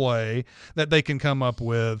possible play that they can come up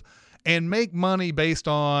with and make money based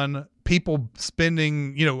on people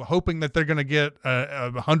spending, hoping that they're going to get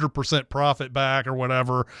a 100% profit back or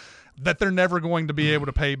whatever, that they're never going to be able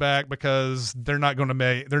to pay back because they're not going to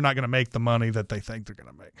make the money that they think they're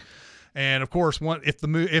going to make. And of course, if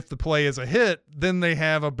the play is a hit, then they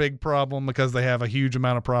have a big problem because they have a huge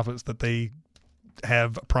amount of profits that they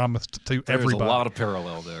have promised to everybody. There's a lot of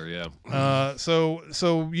parallel there, yeah. So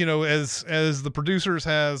as the Producers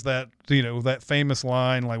has that that famous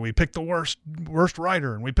line, like, we picked the worst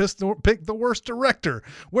writer and we picked the worst director.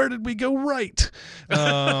 Where did we go right?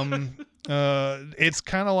 It's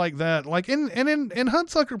kind of like that. Like in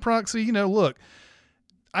Hudsucker Proxy, look.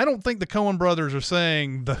 I don't think the Coen brothers are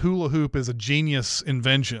saying the hula hoop is a genius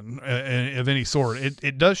invention of any sort.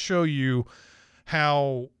 It does show you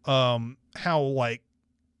how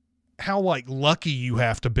lucky you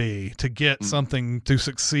have to be to get something to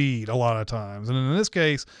succeed a lot of times. And in this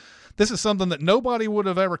case, this is something that nobody would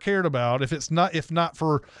have ever cared about if not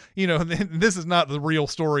for, this is not the real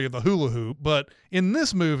story of the hula hoop, but in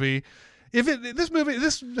this movie,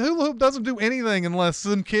 this hula hoop doesn't do anything unless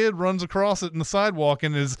some kid runs across it in the sidewalk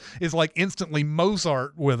and is like instantly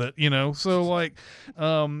Mozart with it, So like,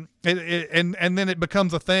 and then it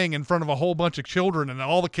becomes a thing in front of a whole bunch of children, and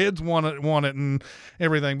all the kids want it and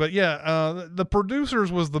everything. But yeah, The Producers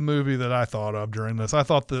was the movie that I thought of during this. I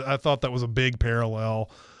thought that was a big parallel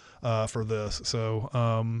for this. So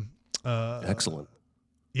Excellent.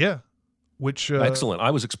 Yeah. Excellent. I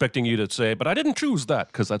was expecting you to say, but I didn't choose that,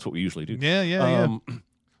 because that's what we usually do. Yeah.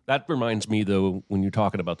 That reminds me, though, when you're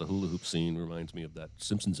talking about the hula hoop scene, reminds me of that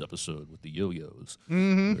Simpsons episode with the yo-yos,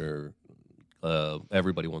 where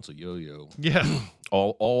everybody wants a yo-yo. Yeah.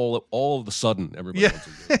 all of a sudden, everybody wants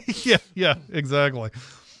a yo-yo. Yeah, exactly.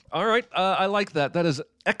 All right. I like that. That is an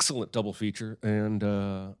excellent double feature, and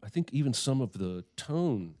I think even some of the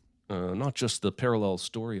tone. Not just the parallel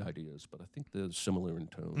story ideas, but I think they're similar in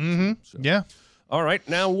tone. Mm-hmm. So. Yeah. All right.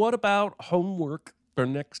 Now, what about homework for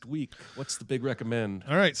next week? What's the big recommend?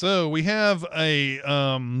 All right. So we have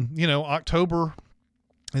October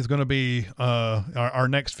is going to be our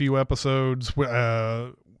next few episodes.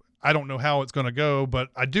 I don't know how it's going to go, but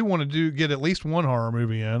I do want to get at least one horror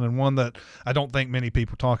movie in, and one that I don't think many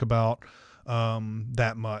people talk about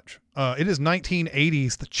that much. It is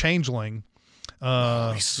 1980's The Changeling.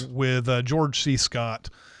 Nice. With George C. Scott.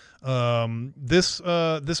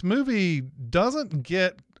 This movie doesn't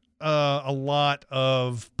get a lot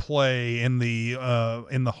of play in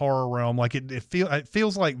the horror realm. Like it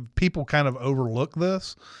feels like people kind of overlook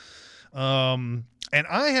this. And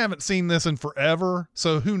I haven't seen this in forever,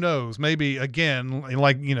 so who knows? Maybe again,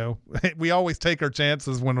 like we always take our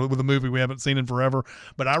chances with a movie we haven't seen in forever.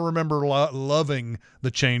 But I remember loving The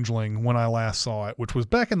Changeling when I last saw it, which was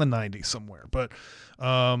back in the 90s somewhere. But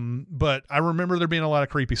I remember there being a lot of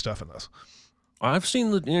creepy stuff in this. I've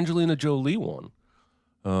seen the Angelina Jolie one,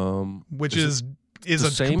 which is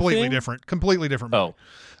a completely different movie. Oh.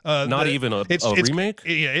 Not even a remake?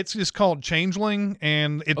 It's just called Changeling,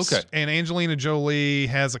 and and Angelina Jolie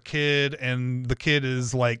has a kid, and the kid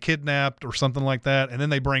is like kidnapped or something like that, and then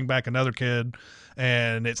they bring back another kid,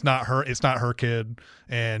 and it's not her kid,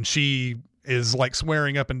 and she is like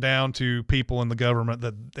swearing up and down to people in the government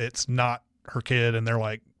that it's not her kid, and they're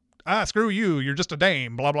like, screw you, you're just a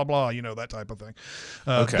dame, blah blah blah, that type of thing.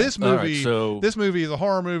 This movie is a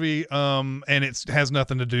horror movie, and it has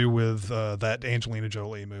nothing to do with that Angelina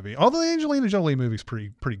Jolie movie. Although the Angelina Jolie movie's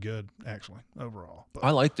pretty good actually overall. But,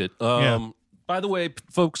 I liked it. By the way,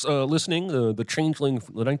 folks listening, the Changeling,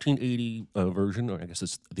 the 1980 version, or I guess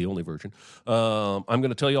it's the only version. I'm going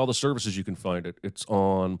to tell you all the services you can find it. It's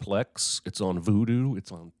on Plex, it's on Vudu,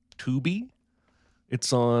 it's on Tubi.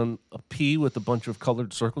 It's on a P with a bunch of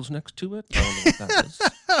colored circles next to it. I don't know what that is.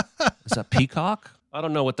 Is that Peacock? I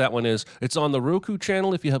don't know what that one is. It's on the Roku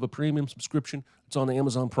channel if you have a premium subscription. It's on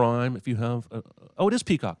Amazon Prime if you have... it is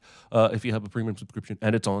Peacock if you have a premium subscription.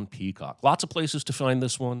 And it's on Peacock. Lots of places to find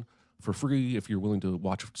this one for free if you're willing to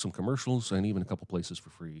watch some commercials, and even a couple places for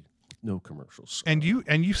free, no commercials. And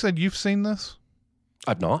you said you've seen this?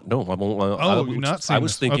 I've not. No, you've not seen I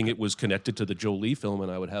was this. thinking Okay. it was connected to the Jolie film, and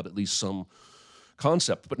I would have at least some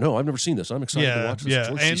concept. But no, I've never seen this. I'm excited to watch this. Yeah,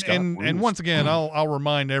 George C. Scott and rules. once again, I'll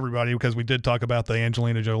remind everybody, because we did talk about the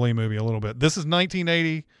Angelina Jolie movie a little bit. This is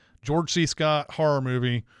 1980 George C. Scott horror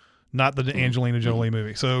movie, not the Angelina Jolie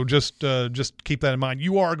movie. So just keep that in mind.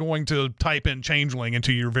 You are going to type in Changeling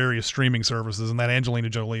into your various streaming services, and that Angelina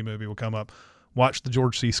Jolie movie will come up. Watch the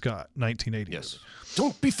George C. Scott 1980. Yes.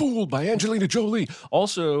 Don't be fooled by Angelina Jolie.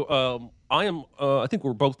 Also, I think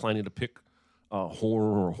we're both planning to pick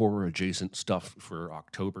horror or horror adjacent stuff for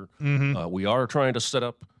October. We are trying to set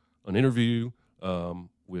up an interview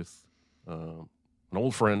with an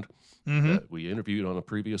old friend that we interviewed on a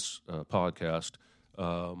previous podcast,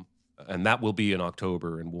 and that will be in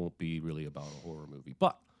October and won't be really about a horror movie.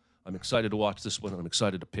 But I'm excited to watch this one. I'm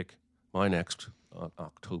excited to pick my next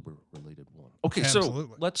October-related one. Okay, Absolutely.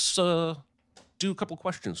 so let's do a couple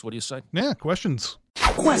questions. What do you say? Yeah, questions.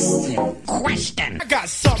 Question. I got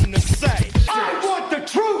something to say. I want the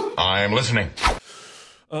truth. I'm listening.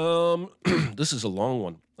 This is a long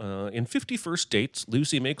one. In 50 First Dates,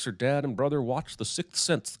 Lucy makes her dad and brother watch The Sixth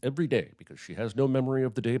Sense every day because she has no memory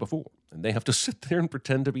of the day before, and they have to sit there and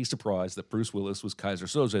pretend to be surprised that Bruce Willis was Kaiser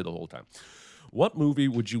Soze the whole time. What movie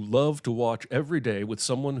would you love to watch every day with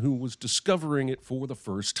someone who was discovering it for the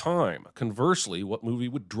first time? Conversely, what movie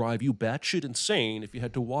would drive you batshit insane if you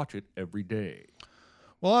had to watch it every day?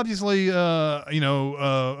 Well, obviously,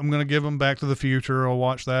 I'm going to give them Back to the Future. I'll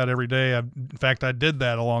watch that every day. In fact, I did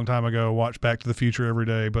that a long time ago, watch Back to the Future every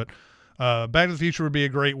day. But Back to the Future would be a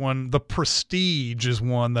great one. The Prestige is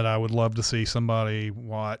one that I would love to see somebody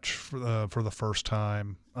watch for the first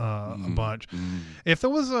time a bunch. If there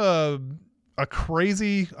was a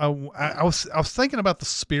crazy, I was thinking about the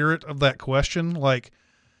spirit of that question. Like,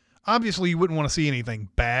 obviously, you wouldn't want to see anything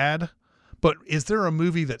bad, but is there a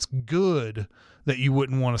movie that's good that you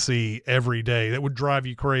wouldn't want to see every day that would drive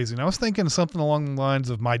you crazy? And I was thinking something along the lines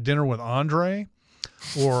of My Dinner with Andre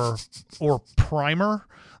or Primer.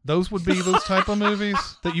 Those would be those type of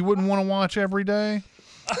movies that you wouldn't want to watch every day.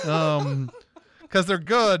 Because they're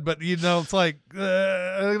good, but it's like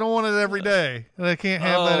I don't want it every day, and I can't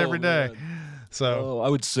have that every day. Man. So I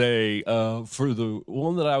would say for the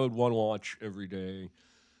one that I would want to watch every day,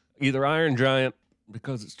 either Iron Giant,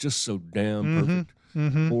 because it's just so damn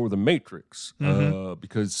perfect, or The Matrix,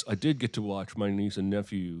 because I did get to watch my niece and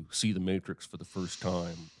nephew see The Matrix for the first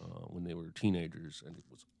time when they were teenagers, and it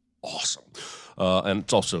was awesome. And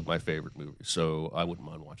it's also my favorite movie, so I wouldn't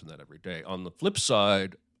mind watching that every day. On the flip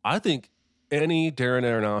side, I think any Darren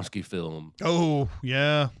Aronofsky film. Oh,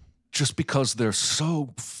 yeah. Just because they're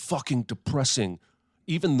so fucking depressing,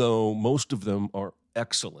 even though most of them are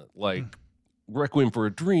excellent. Like Requiem for a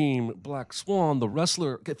Dream, Black Swan, The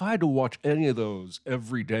Wrestler. If I had to watch any of those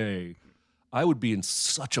every day, I would be in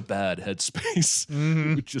such a bad headspace.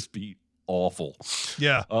 It would just be awful.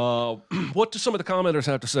 Yeah. What do some of the commenters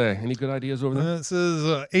have to say? Any good ideas over there? It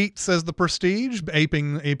says 8 says The Prestige,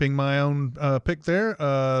 aping my own pick there.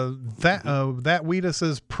 That Weta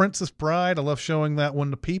says Princess Bride. I love showing that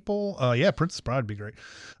one to people. Yeah, Princess Bride would be great.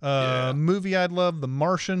 Movie I'd love, The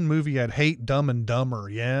Martian. Movie I'd hate, Dumb and Dumber.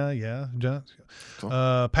 Yeah.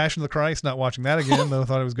 Passion of the Christ. Not watching that again, though I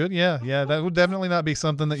thought it was good. Yeah. That would definitely not be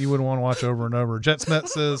something that you would want to watch over and over. Jet Smet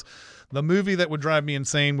says the movie that would drive me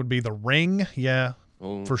insane would be The Ring. Yeah,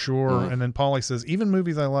 for sure. And then Polly says, even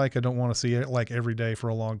movies I like, I don't want to see it like every day for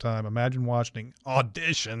a long time. Imagine watching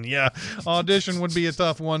Audition. Yeah, Audition would be a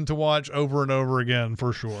tough one to watch over and over again,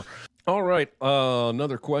 for sure. All right,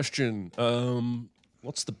 another question.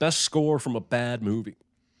 What's the best score from a bad movie?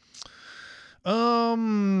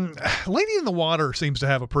 Lady in the Water seems to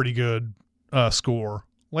have a pretty good score.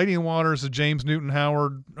 Lady in the Water is a James Newton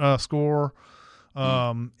Howard score.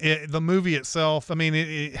 The movie itself, I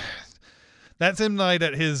mean, that's M. Night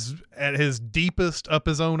at his deepest up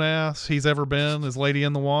his own ass he's ever been, is Lady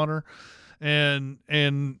in the Water. And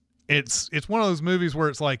it's one of those movies where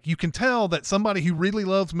it's like, you can tell that somebody who really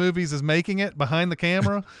loves movies is making it behind the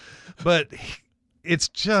camera, but it's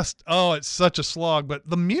just, it's such a slog. But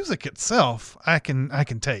the music itself, I can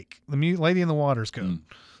take. Lady in the Water is good.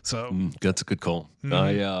 So that's a good call.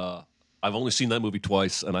 I've only seen that movie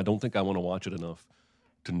twice, and I don't think I want to watch it enough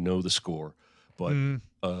to know the score. But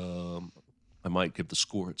I might give the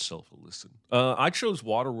score itself a listen. I chose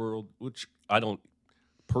Waterworld, which I don't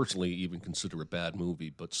personally even consider a bad movie,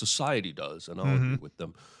 but society does, and I'll agree with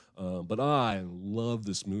them. But I love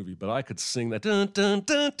this movie, but I could sing that. Dun, dun,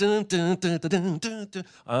 dun, dun, dun, dun, dun, dun, dun.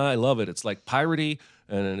 I love it. It's like piratey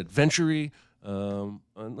and adventure-y, and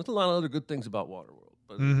there's a lot of other good things about Waterworld,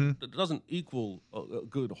 but it doesn't equal a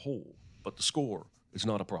good whole, but the score is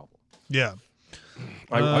not a problem. Yeah.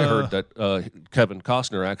 I heard that Kevin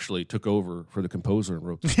Costner actually took over for the composer and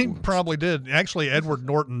wrote the He score. probably did. Actually, Edward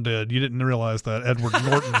Norton did. You didn't realize that. Edward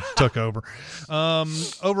Norton took over.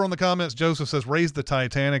 Over on the comments, Joseph says, Raise the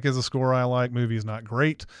Titanic is a score I like. Movie is not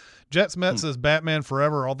great. Jets Met says Batman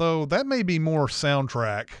Forever, although that may be more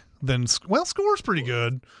soundtrack than, well, score's pretty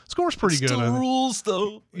good. Score's pretty good. Still rules,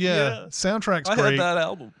 though. Yeah, soundtrack's I great. had that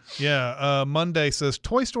album. Yeah, Monday says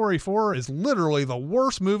Toy Story 4 is literally the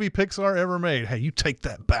worst movie Pixar ever made. Hey, you take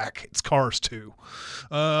that back. It's Cars 2.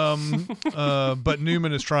 But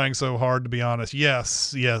Newman is trying so hard, to be honest.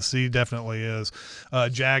 Yes, he definitely is.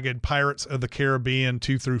 Jagged, Pirates of the Caribbean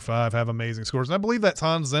 2 through 5 have amazing scores. And I believe that's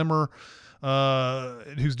Hans Zimmer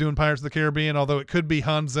who's doing Pirates of the Caribbean, although it could be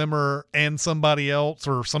Hans Zimmer and somebody else,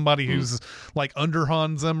 or somebody who's like under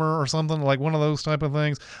Hans Zimmer or something, like one of those type of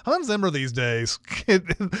things. Hans Zimmer these days,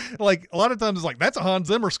 like a lot of times it's like, that's a Hans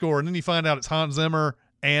Zimmer score, and then you find out it's Hans Zimmer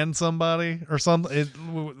and somebody or something.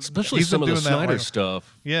 Especially some of the Snyder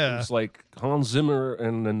stuff. Yeah. It's like Hans Zimmer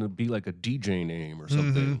and then it'd be like a DJ name or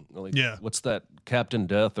something. Like, yeah. What's that? Captain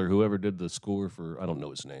Death or whoever did the score for, I don't know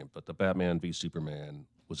his name, but the Batman v Superman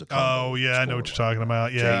was a combo. Oh, yeah, I know what you're talking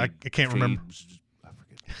about. Yeah, I can't remember. I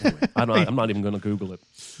forget. Anyway, I'm not even going to Google it.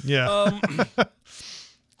 Yeah.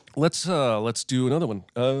 Let's do another one.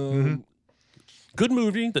 Good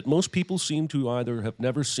movie that most people seem to either have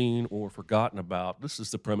never seen or forgotten about. This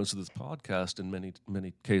is the premise of this podcast in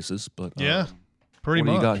many cases, but yeah, pretty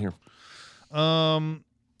much. What do much. you got here?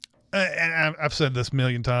 And I've said this a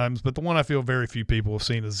million times, but the one I feel very few people have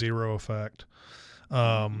seen is Zero Effect.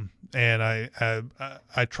 And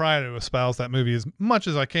I try to espouse that movie as much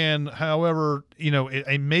as I can. However,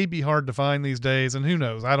 it may be hard to find these days, and who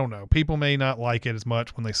knows? I don't know. People may not like it as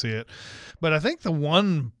much when they see it, but I think the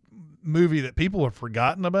one movie that people have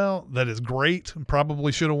forgotten about that is great and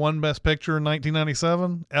probably should have won Best Picture in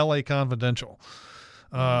 1997, L.A. Confidential.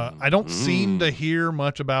 I don't seem to hear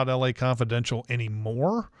much about L.A. Confidential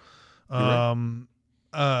anymore.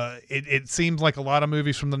 It seems like a lot of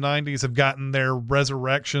movies from the 90s have gotten their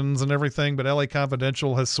resurrections and everything, but L.A.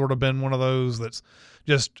 Confidential has sort of been one of those that's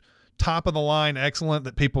just top of the line excellent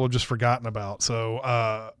that people have just forgotten about. So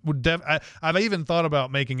I've even thought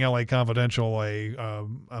about making L.A. Confidential a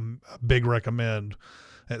big recommend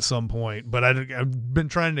at some point, but I've been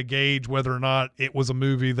trying to gauge whether or not it was a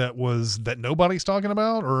movie that nobody's talking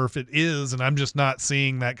about, or if it is and I'm just not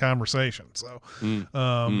seeing that conversation. So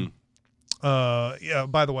yeah,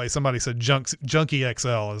 by the way, somebody said Junkie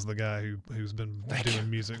XL is the guy who's been doing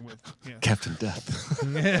music with Captain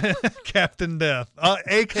Death. Captain Death,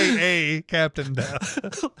 aka Captain Death.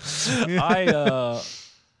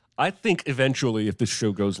 I think eventually, if this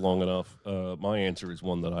show goes long enough, my answer is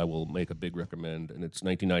one that I will make a big recommend, and it's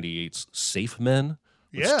 1998's Safe Men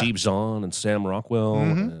with Steve Zahn and Sam Rockwell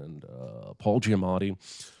and Paul Giamatti,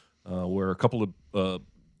 where a couple of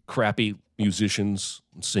crappy musicians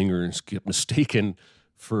and singers get mistaken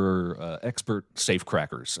for expert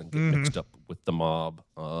safecrackers and get mixed up with the mob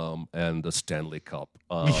and the Stanley Cup.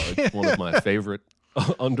 It's one of my favorite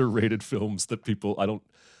underrated films that people,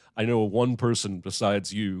 I know one person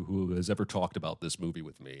besides you who has ever talked about this movie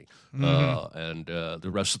with me, and the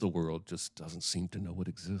rest of the world just doesn't seem to know it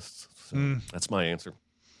exists. So that's my answer.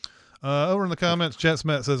 Over in the comments,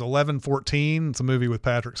 Jetsmet says 11-14. It's a movie with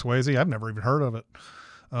Patrick Swayze. I've never even heard of it.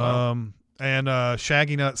 And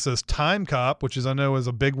Shaggy Nut says Time Cop, which I know is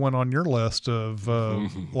a big one on your list of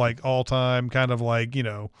like all time kind of like,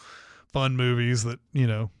 fun movies that,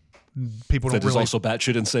 people don't really. That is also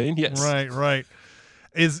batshit insane. Yes. Right.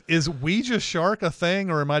 Is Ouija Shark a thing,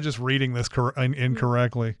 or am I just reading this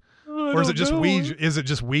incorrectly? Or is it just Ouija? Is it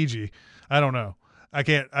just Ouija? I don't know. I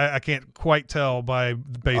can't quite tell based on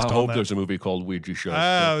that. I hope there's a movie called Ouija Shark.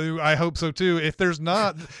 I hope so too. If there's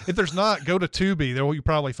not, go to Tubi. There you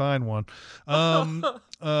probably find one. That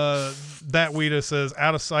Ouija says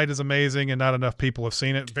Out of Sight is amazing and not enough people have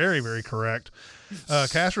seen it. Very, very correct.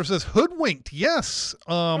 Castro says Hoodwinked. Yes.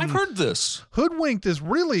 I've heard this. Hoodwinked is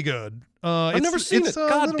really good. I've never seen it.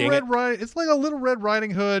 God dang it. It's like a Little Red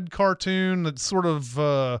Riding Hood cartoon that's sort of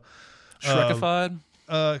Shrekified.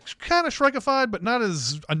 Kind of Shrekified, but not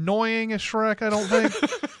as annoying as Shrek, I don't think.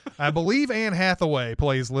 I believe Anne Hathaway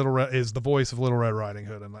is the voice of Little Red Riding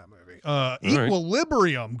Hood in that movie.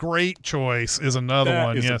 Equilibrium, great choice, is another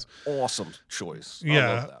one. Is yes, an awesome choice.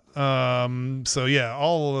 yeah. I love that. So yeah,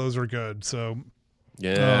 all of those are good. So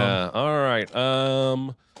yeah. All right.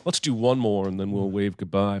 Let's do one more and then we'll wave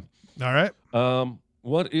goodbye. all right.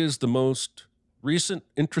 What is the most recent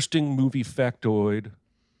interesting movie factoid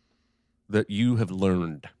that you have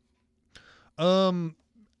learned?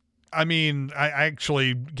 I mean, I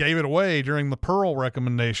actually gave it away during the Pearl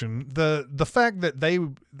recommendation. The fact that they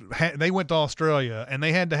went to Australia and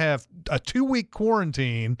they had to have a 2-week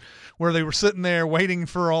quarantine where they were sitting there waiting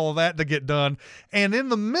for all of that to get done, and in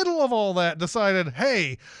the middle of all that decided,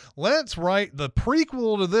 hey, let's write the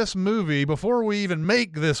prequel to this movie before we even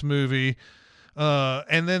make this movie.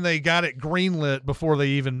 And then they got it greenlit before they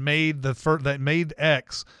even made made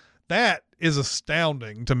X. That is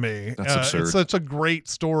astounding to me. That's absurd. It's such a great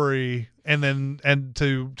story, and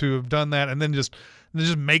to have done that, and then just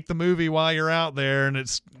make the movie while you're out there, and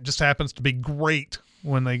it's just happens to be great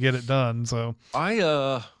when they get it done. So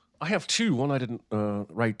I have two. One I didn't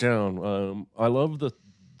write down. I love the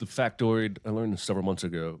factoid. I learned this several months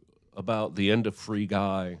ago about the end of Free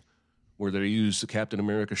Guy, where they use the Captain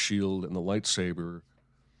America shield and the lightsaber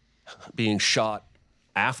being shot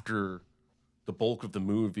after the bulk of the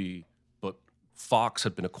movie, but Fox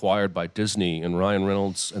had been acquired by Disney, and Ryan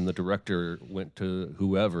Reynolds and the director went to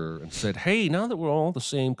whoever and said, hey, now that we're all the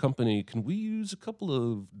same company, can we use a couple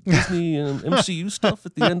of Disney and MCU stuff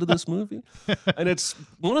at the end of this movie? And it's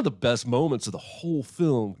one of the best moments of the whole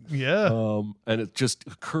film. yeah. And it just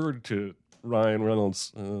occurred to Ryan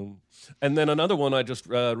Reynolds. And then another one I just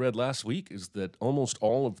read last week is that almost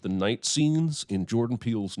all of the night scenes in Jordan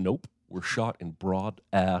Peele's Nope were shot in broad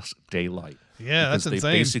ass daylight. Yeah, that's because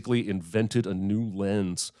insane. They basically invented a new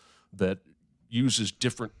lens that uses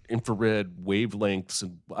different infrared wavelengths.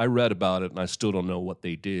 And I read about it, and I still don't know what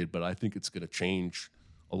they did, but I think it's going to change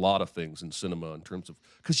a lot of things in cinema in terms of,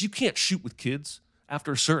 because you can't shoot with kids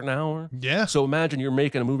after a certain hour. Yeah. So imagine you're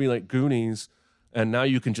making a movie like Goonies, and now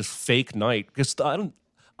you can just fake night. Because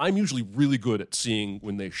I'm usually really good at seeing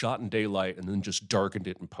when they shot in daylight and then just darkened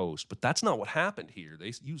it in post. But that's not what happened here.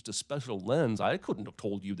 They used a special lens. I couldn't have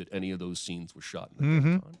told you that any of those scenes were shot in the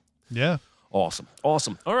daytime. Yeah. Awesome. All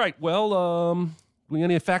right. Well,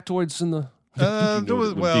 any factoids in the...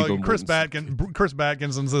 Chris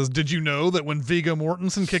Batkinson says, did you know that when Viggo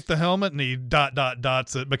Mortensen kicked the helmet, and he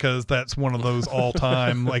dots it because that's one of those all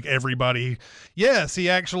time, like everybody, yes, he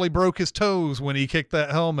actually broke his toes when he kicked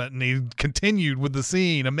that helmet, and he continued with the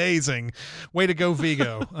scene. Amazing. Way to go,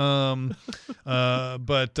 Viggo.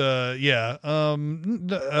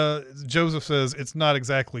 Joseph says, it's not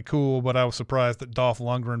exactly cool, but I was surprised that Dolph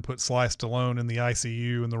Lundgren put Sly Stallone in the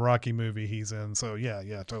ICU in the Rocky movie he's in. So yeah,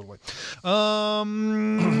 totally. All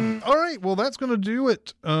right, well, that's going to do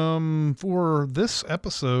it for this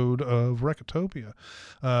episode of Recotopia.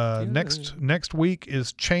 Next week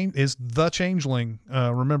is The Changeling.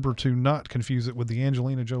 Remember to not confuse it with the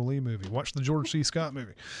Angelina Jolie movie. Watch the George C. Scott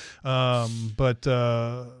movie. It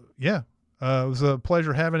was a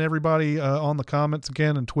pleasure having everybody on the comments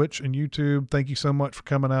again, and Twitch and YouTube. Thank you so much for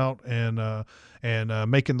coming out and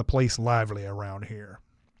making the place lively around here.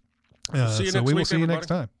 See you next week, we will see you everybody. next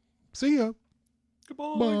time. See ya.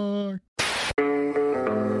 Goodbye. Bye.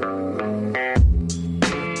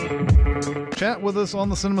 Chat with us on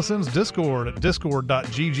the CinemaSins Discord at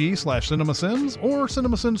discord.gg/CinemaSins or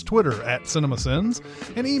CinemaSins Twitter at CinemaSins,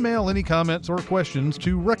 and email any comments or questions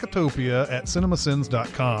to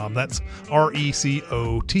recotopia@cinemasins.com. That's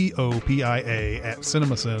RECOTOPIA at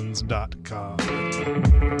cinemasins.com.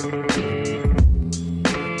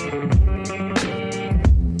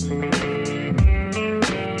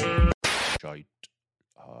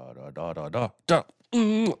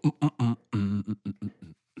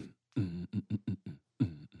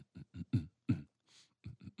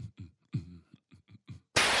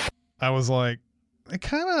 I was like, it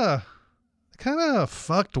kind of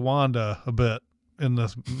fucked Wanda a bit in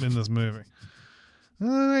this movie.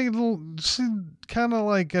 She kind of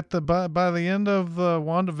like by the end of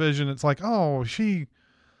WandaVision, it's like, oh, she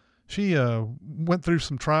went through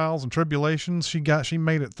some trials and tribulations. She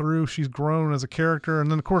made it through. She's grown as a character. And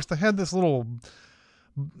then of course they had this little,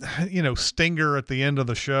 stinger at the end of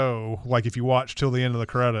the show. Like if you watch till the end of the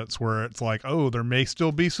credits, where it's like, oh, there may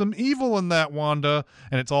still be some evil in that Wanda.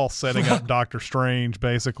 And it's all setting up Doctor Strange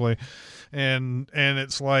basically. And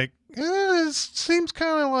it's like, it seems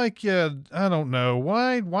kind of like, I don't know.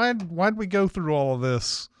 Why'd we go through all of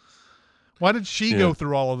this? Why did she go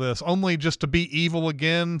through all of this only just to be evil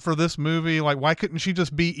again for this movie? Like, why couldn't she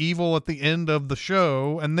just be evil at the end of the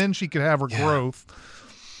show and then she could have her growth?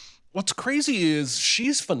 What's crazy is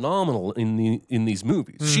she's phenomenal in these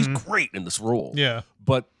movies. She's great in this role. Yeah.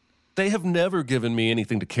 But they have never given me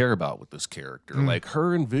anything to care about with this character. Like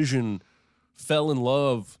her and Vision fell in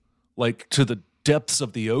love like to the depths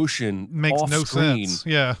of the ocean. Makes off no screen. sense.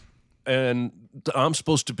 Yeah. And I'm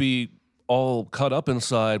supposed to be all cut up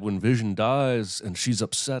inside when Vision dies, and she's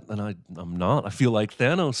upset, and I'm not. I feel like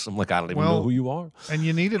Thanos. I'm like, I don't even know who you are. And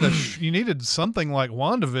you needed you needed something like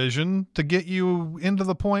WandaVision to get you into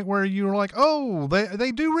the point where you were like, oh,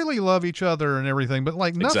 they do really love each other and everything, but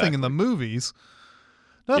like nothing in the movies.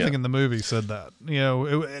 Nothing in the movie said that. You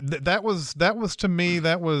know, that was to me,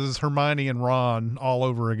 that was Hermione and Ron all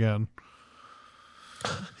over again.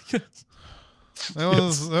 Yes.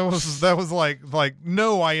 That was like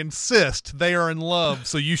no, I insist they are in love,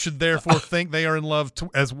 so you should therefore think they are in love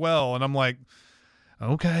as well. And I'm like,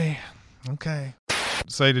 okay.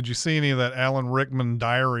 Say, did you see any of that Alan Rickman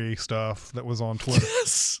diary stuff that was on Twitter?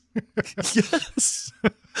 Yes.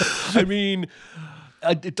 I mean,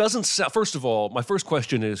 it doesn't sound. First of all, my first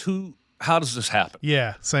question is how does this happen?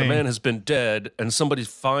 Yeah, same. The man has been dead, and somebody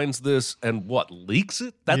finds this and leaks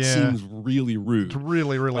it? That seems really rude. It's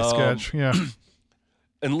really sketch. Yeah.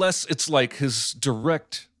 Unless it's like his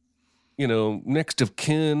direct, next of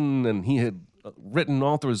kin, and he had written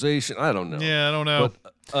authorization. I don't know. Yeah, I don't know.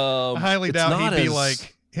 But, I highly doubt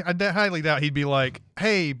he'd be like,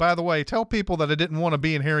 hey, by the way, tell people that I didn't want to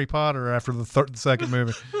be in Harry Potter after the second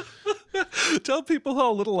movie. Tell people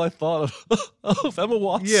how little I thought of Emma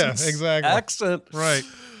Watson's accent. Right.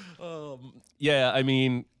 Yeah, I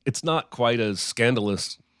mean, it's not quite as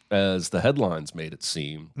scandalous as the headlines made it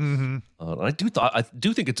seem. Mm-hmm. I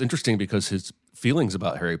do think it's interesting because his feelings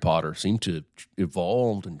about Harry Potter seem to have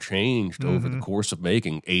evolved and changed over the course of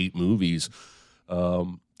making 8 movies,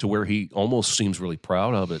 to where he almost seems really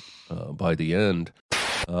proud of it by the end.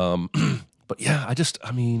 But yeah,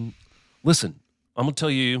 listen, I'm going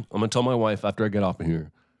to tell my wife after I get off of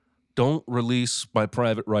here, don't release my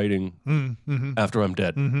private writing after I'm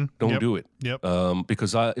dead. Don't do it. Yep.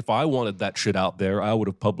 Because if I wanted that shit out there, I would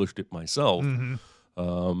have published it myself.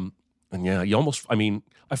 And yeah,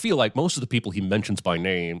 I feel like most of the people he mentions by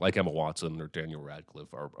name, like Emma Watson or Daniel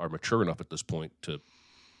Radcliffe, are mature enough at this point to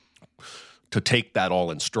take that all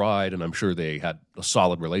in stride, and I'm sure they had a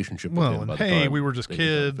solid relationship with him. Hey, we were just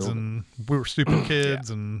kids, and we were stupid kids,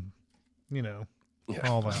 and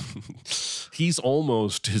all that. He's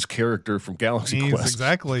almost his character from Galaxy Quest. He's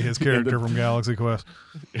exactly his character from Galaxy Quest.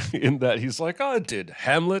 In that he's like, I did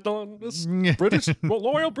Hamlet on this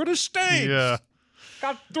loyal British stage. Yeah.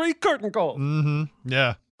 Got 3 curtain calls.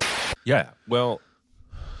 Yeah. Yeah. Well,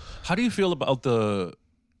 how do you feel about the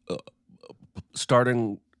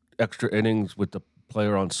starting extra innings with the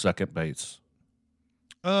player on second base?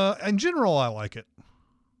 In general, I like it.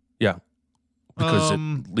 Yeah. Because it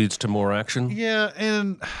leads to more action? Yeah,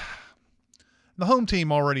 and the home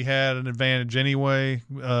team already had an advantage anyway,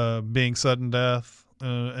 being sudden death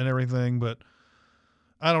and everything, but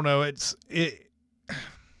I don't know.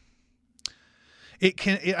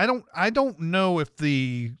 I don't know if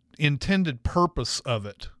the intended purpose of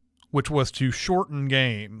it, which was to shorten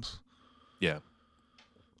games,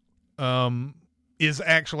 is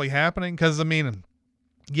actually happening. Because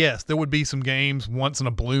yes, there would be some games once in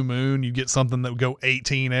a blue moon. You get something that would go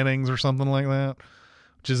 18 innings or something like that,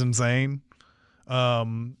 which is insane.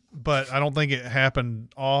 But I don't think it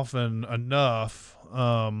happened often enough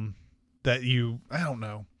that I don't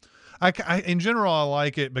know. In general, I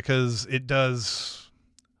like it because it does.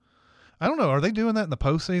 I don't know. Are they doing that in the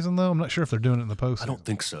postseason though? I'm not sure if they're doing it in the postseason. I don't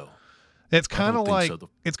think so. It's kind of like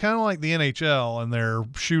it's kind of like the NHL and their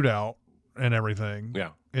shootout and everything.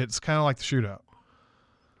 Yeah, it's kind of like the shootout.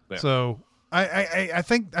 Yeah. So I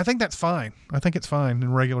think that's fine. I think it's fine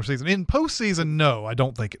in regular season. In postseason, no, I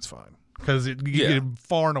don't think it's fine because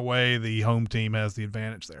far and away the home team has the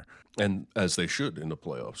advantage there, and as they should in the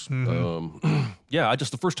playoffs. Yeah,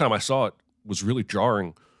 the first time I saw it was really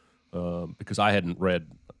jarring because I hadn't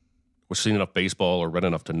seen enough baseball or read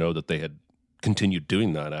enough to know that they had continued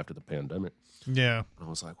doing that after the pandemic. Yeah, I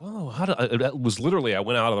was like, whoa, it was literally I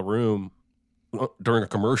went out of the room during a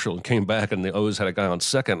commercial and came back, and they always had a guy on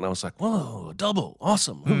second, and I was like, whoa, a double,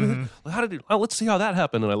 awesome. How did it, let's see how that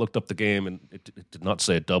happened. And I looked up the game, and it did not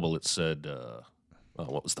say a double. It said,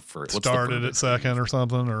 what was the first? Started at second or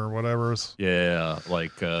something or whatever. Yeah,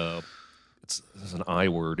 like it's an I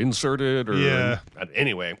word, inserted or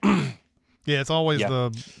anyway. Yeah, it's always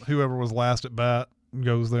whoever was last at bat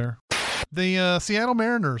goes there. The Seattle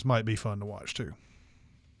Mariners might be fun to watch too.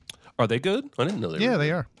 Are they good? I didn't know they were. Yeah,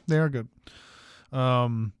 they are. They are good.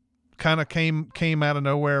 Kind of came out of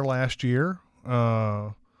nowhere last year.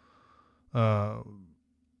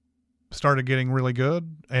 started getting really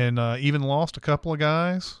good, and even lost a couple of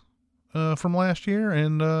guys from last year,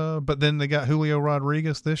 and but then they got Julio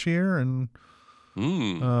Rodriguez this year, and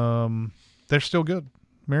they're still good.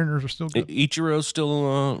 Mariners are still good. Ichiro's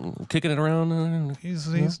still kicking it around.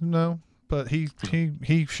 He's no, but he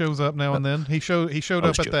shows up now and then. He showed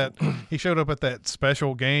up at that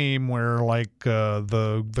special game where like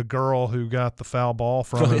the girl who got the foul ball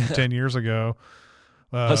from him 10 years ago.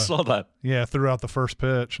 I saw that. Yeah, threw out the first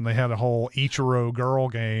pitch, and they had a whole Ichiro girl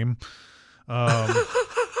game. Thought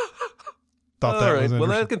that was interesting.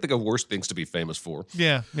 Well, I can think of worse things to be famous for.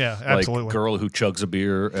 Yeah, absolutely. Like girl who chugs a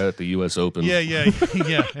beer at the U.S. Open. Yeah,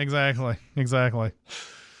 exactly.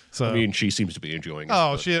 So I mean, she seems to be enjoying it.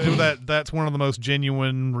 Oh, that's one of the most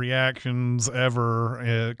genuine reactions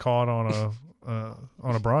ever caught on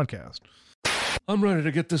a broadcast. I'm ready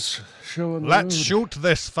to get this show on the Let's road. shoot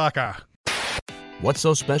this fucker. What's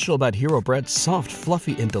so special about Hero Bread's soft,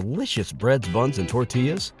 fluffy, and delicious breads, buns, and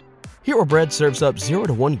tortillas? Hero Bread serves up 0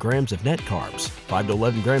 to 1 grams of net carbs, 5 to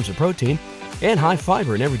 11 grams of protein, and high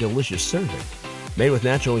fiber in every delicious serving. Made with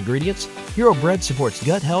natural ingredients, Hero Bread supports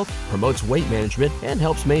gut health, promotes weight management, and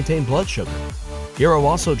helps maintain blood sugar. Hero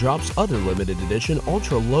also drops other limited edition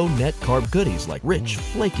ultra-low net carb goodies like rich,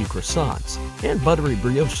 flaky croissants and buttery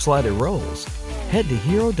brioche slider rolls. Head to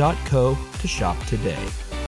hero.co to shop today.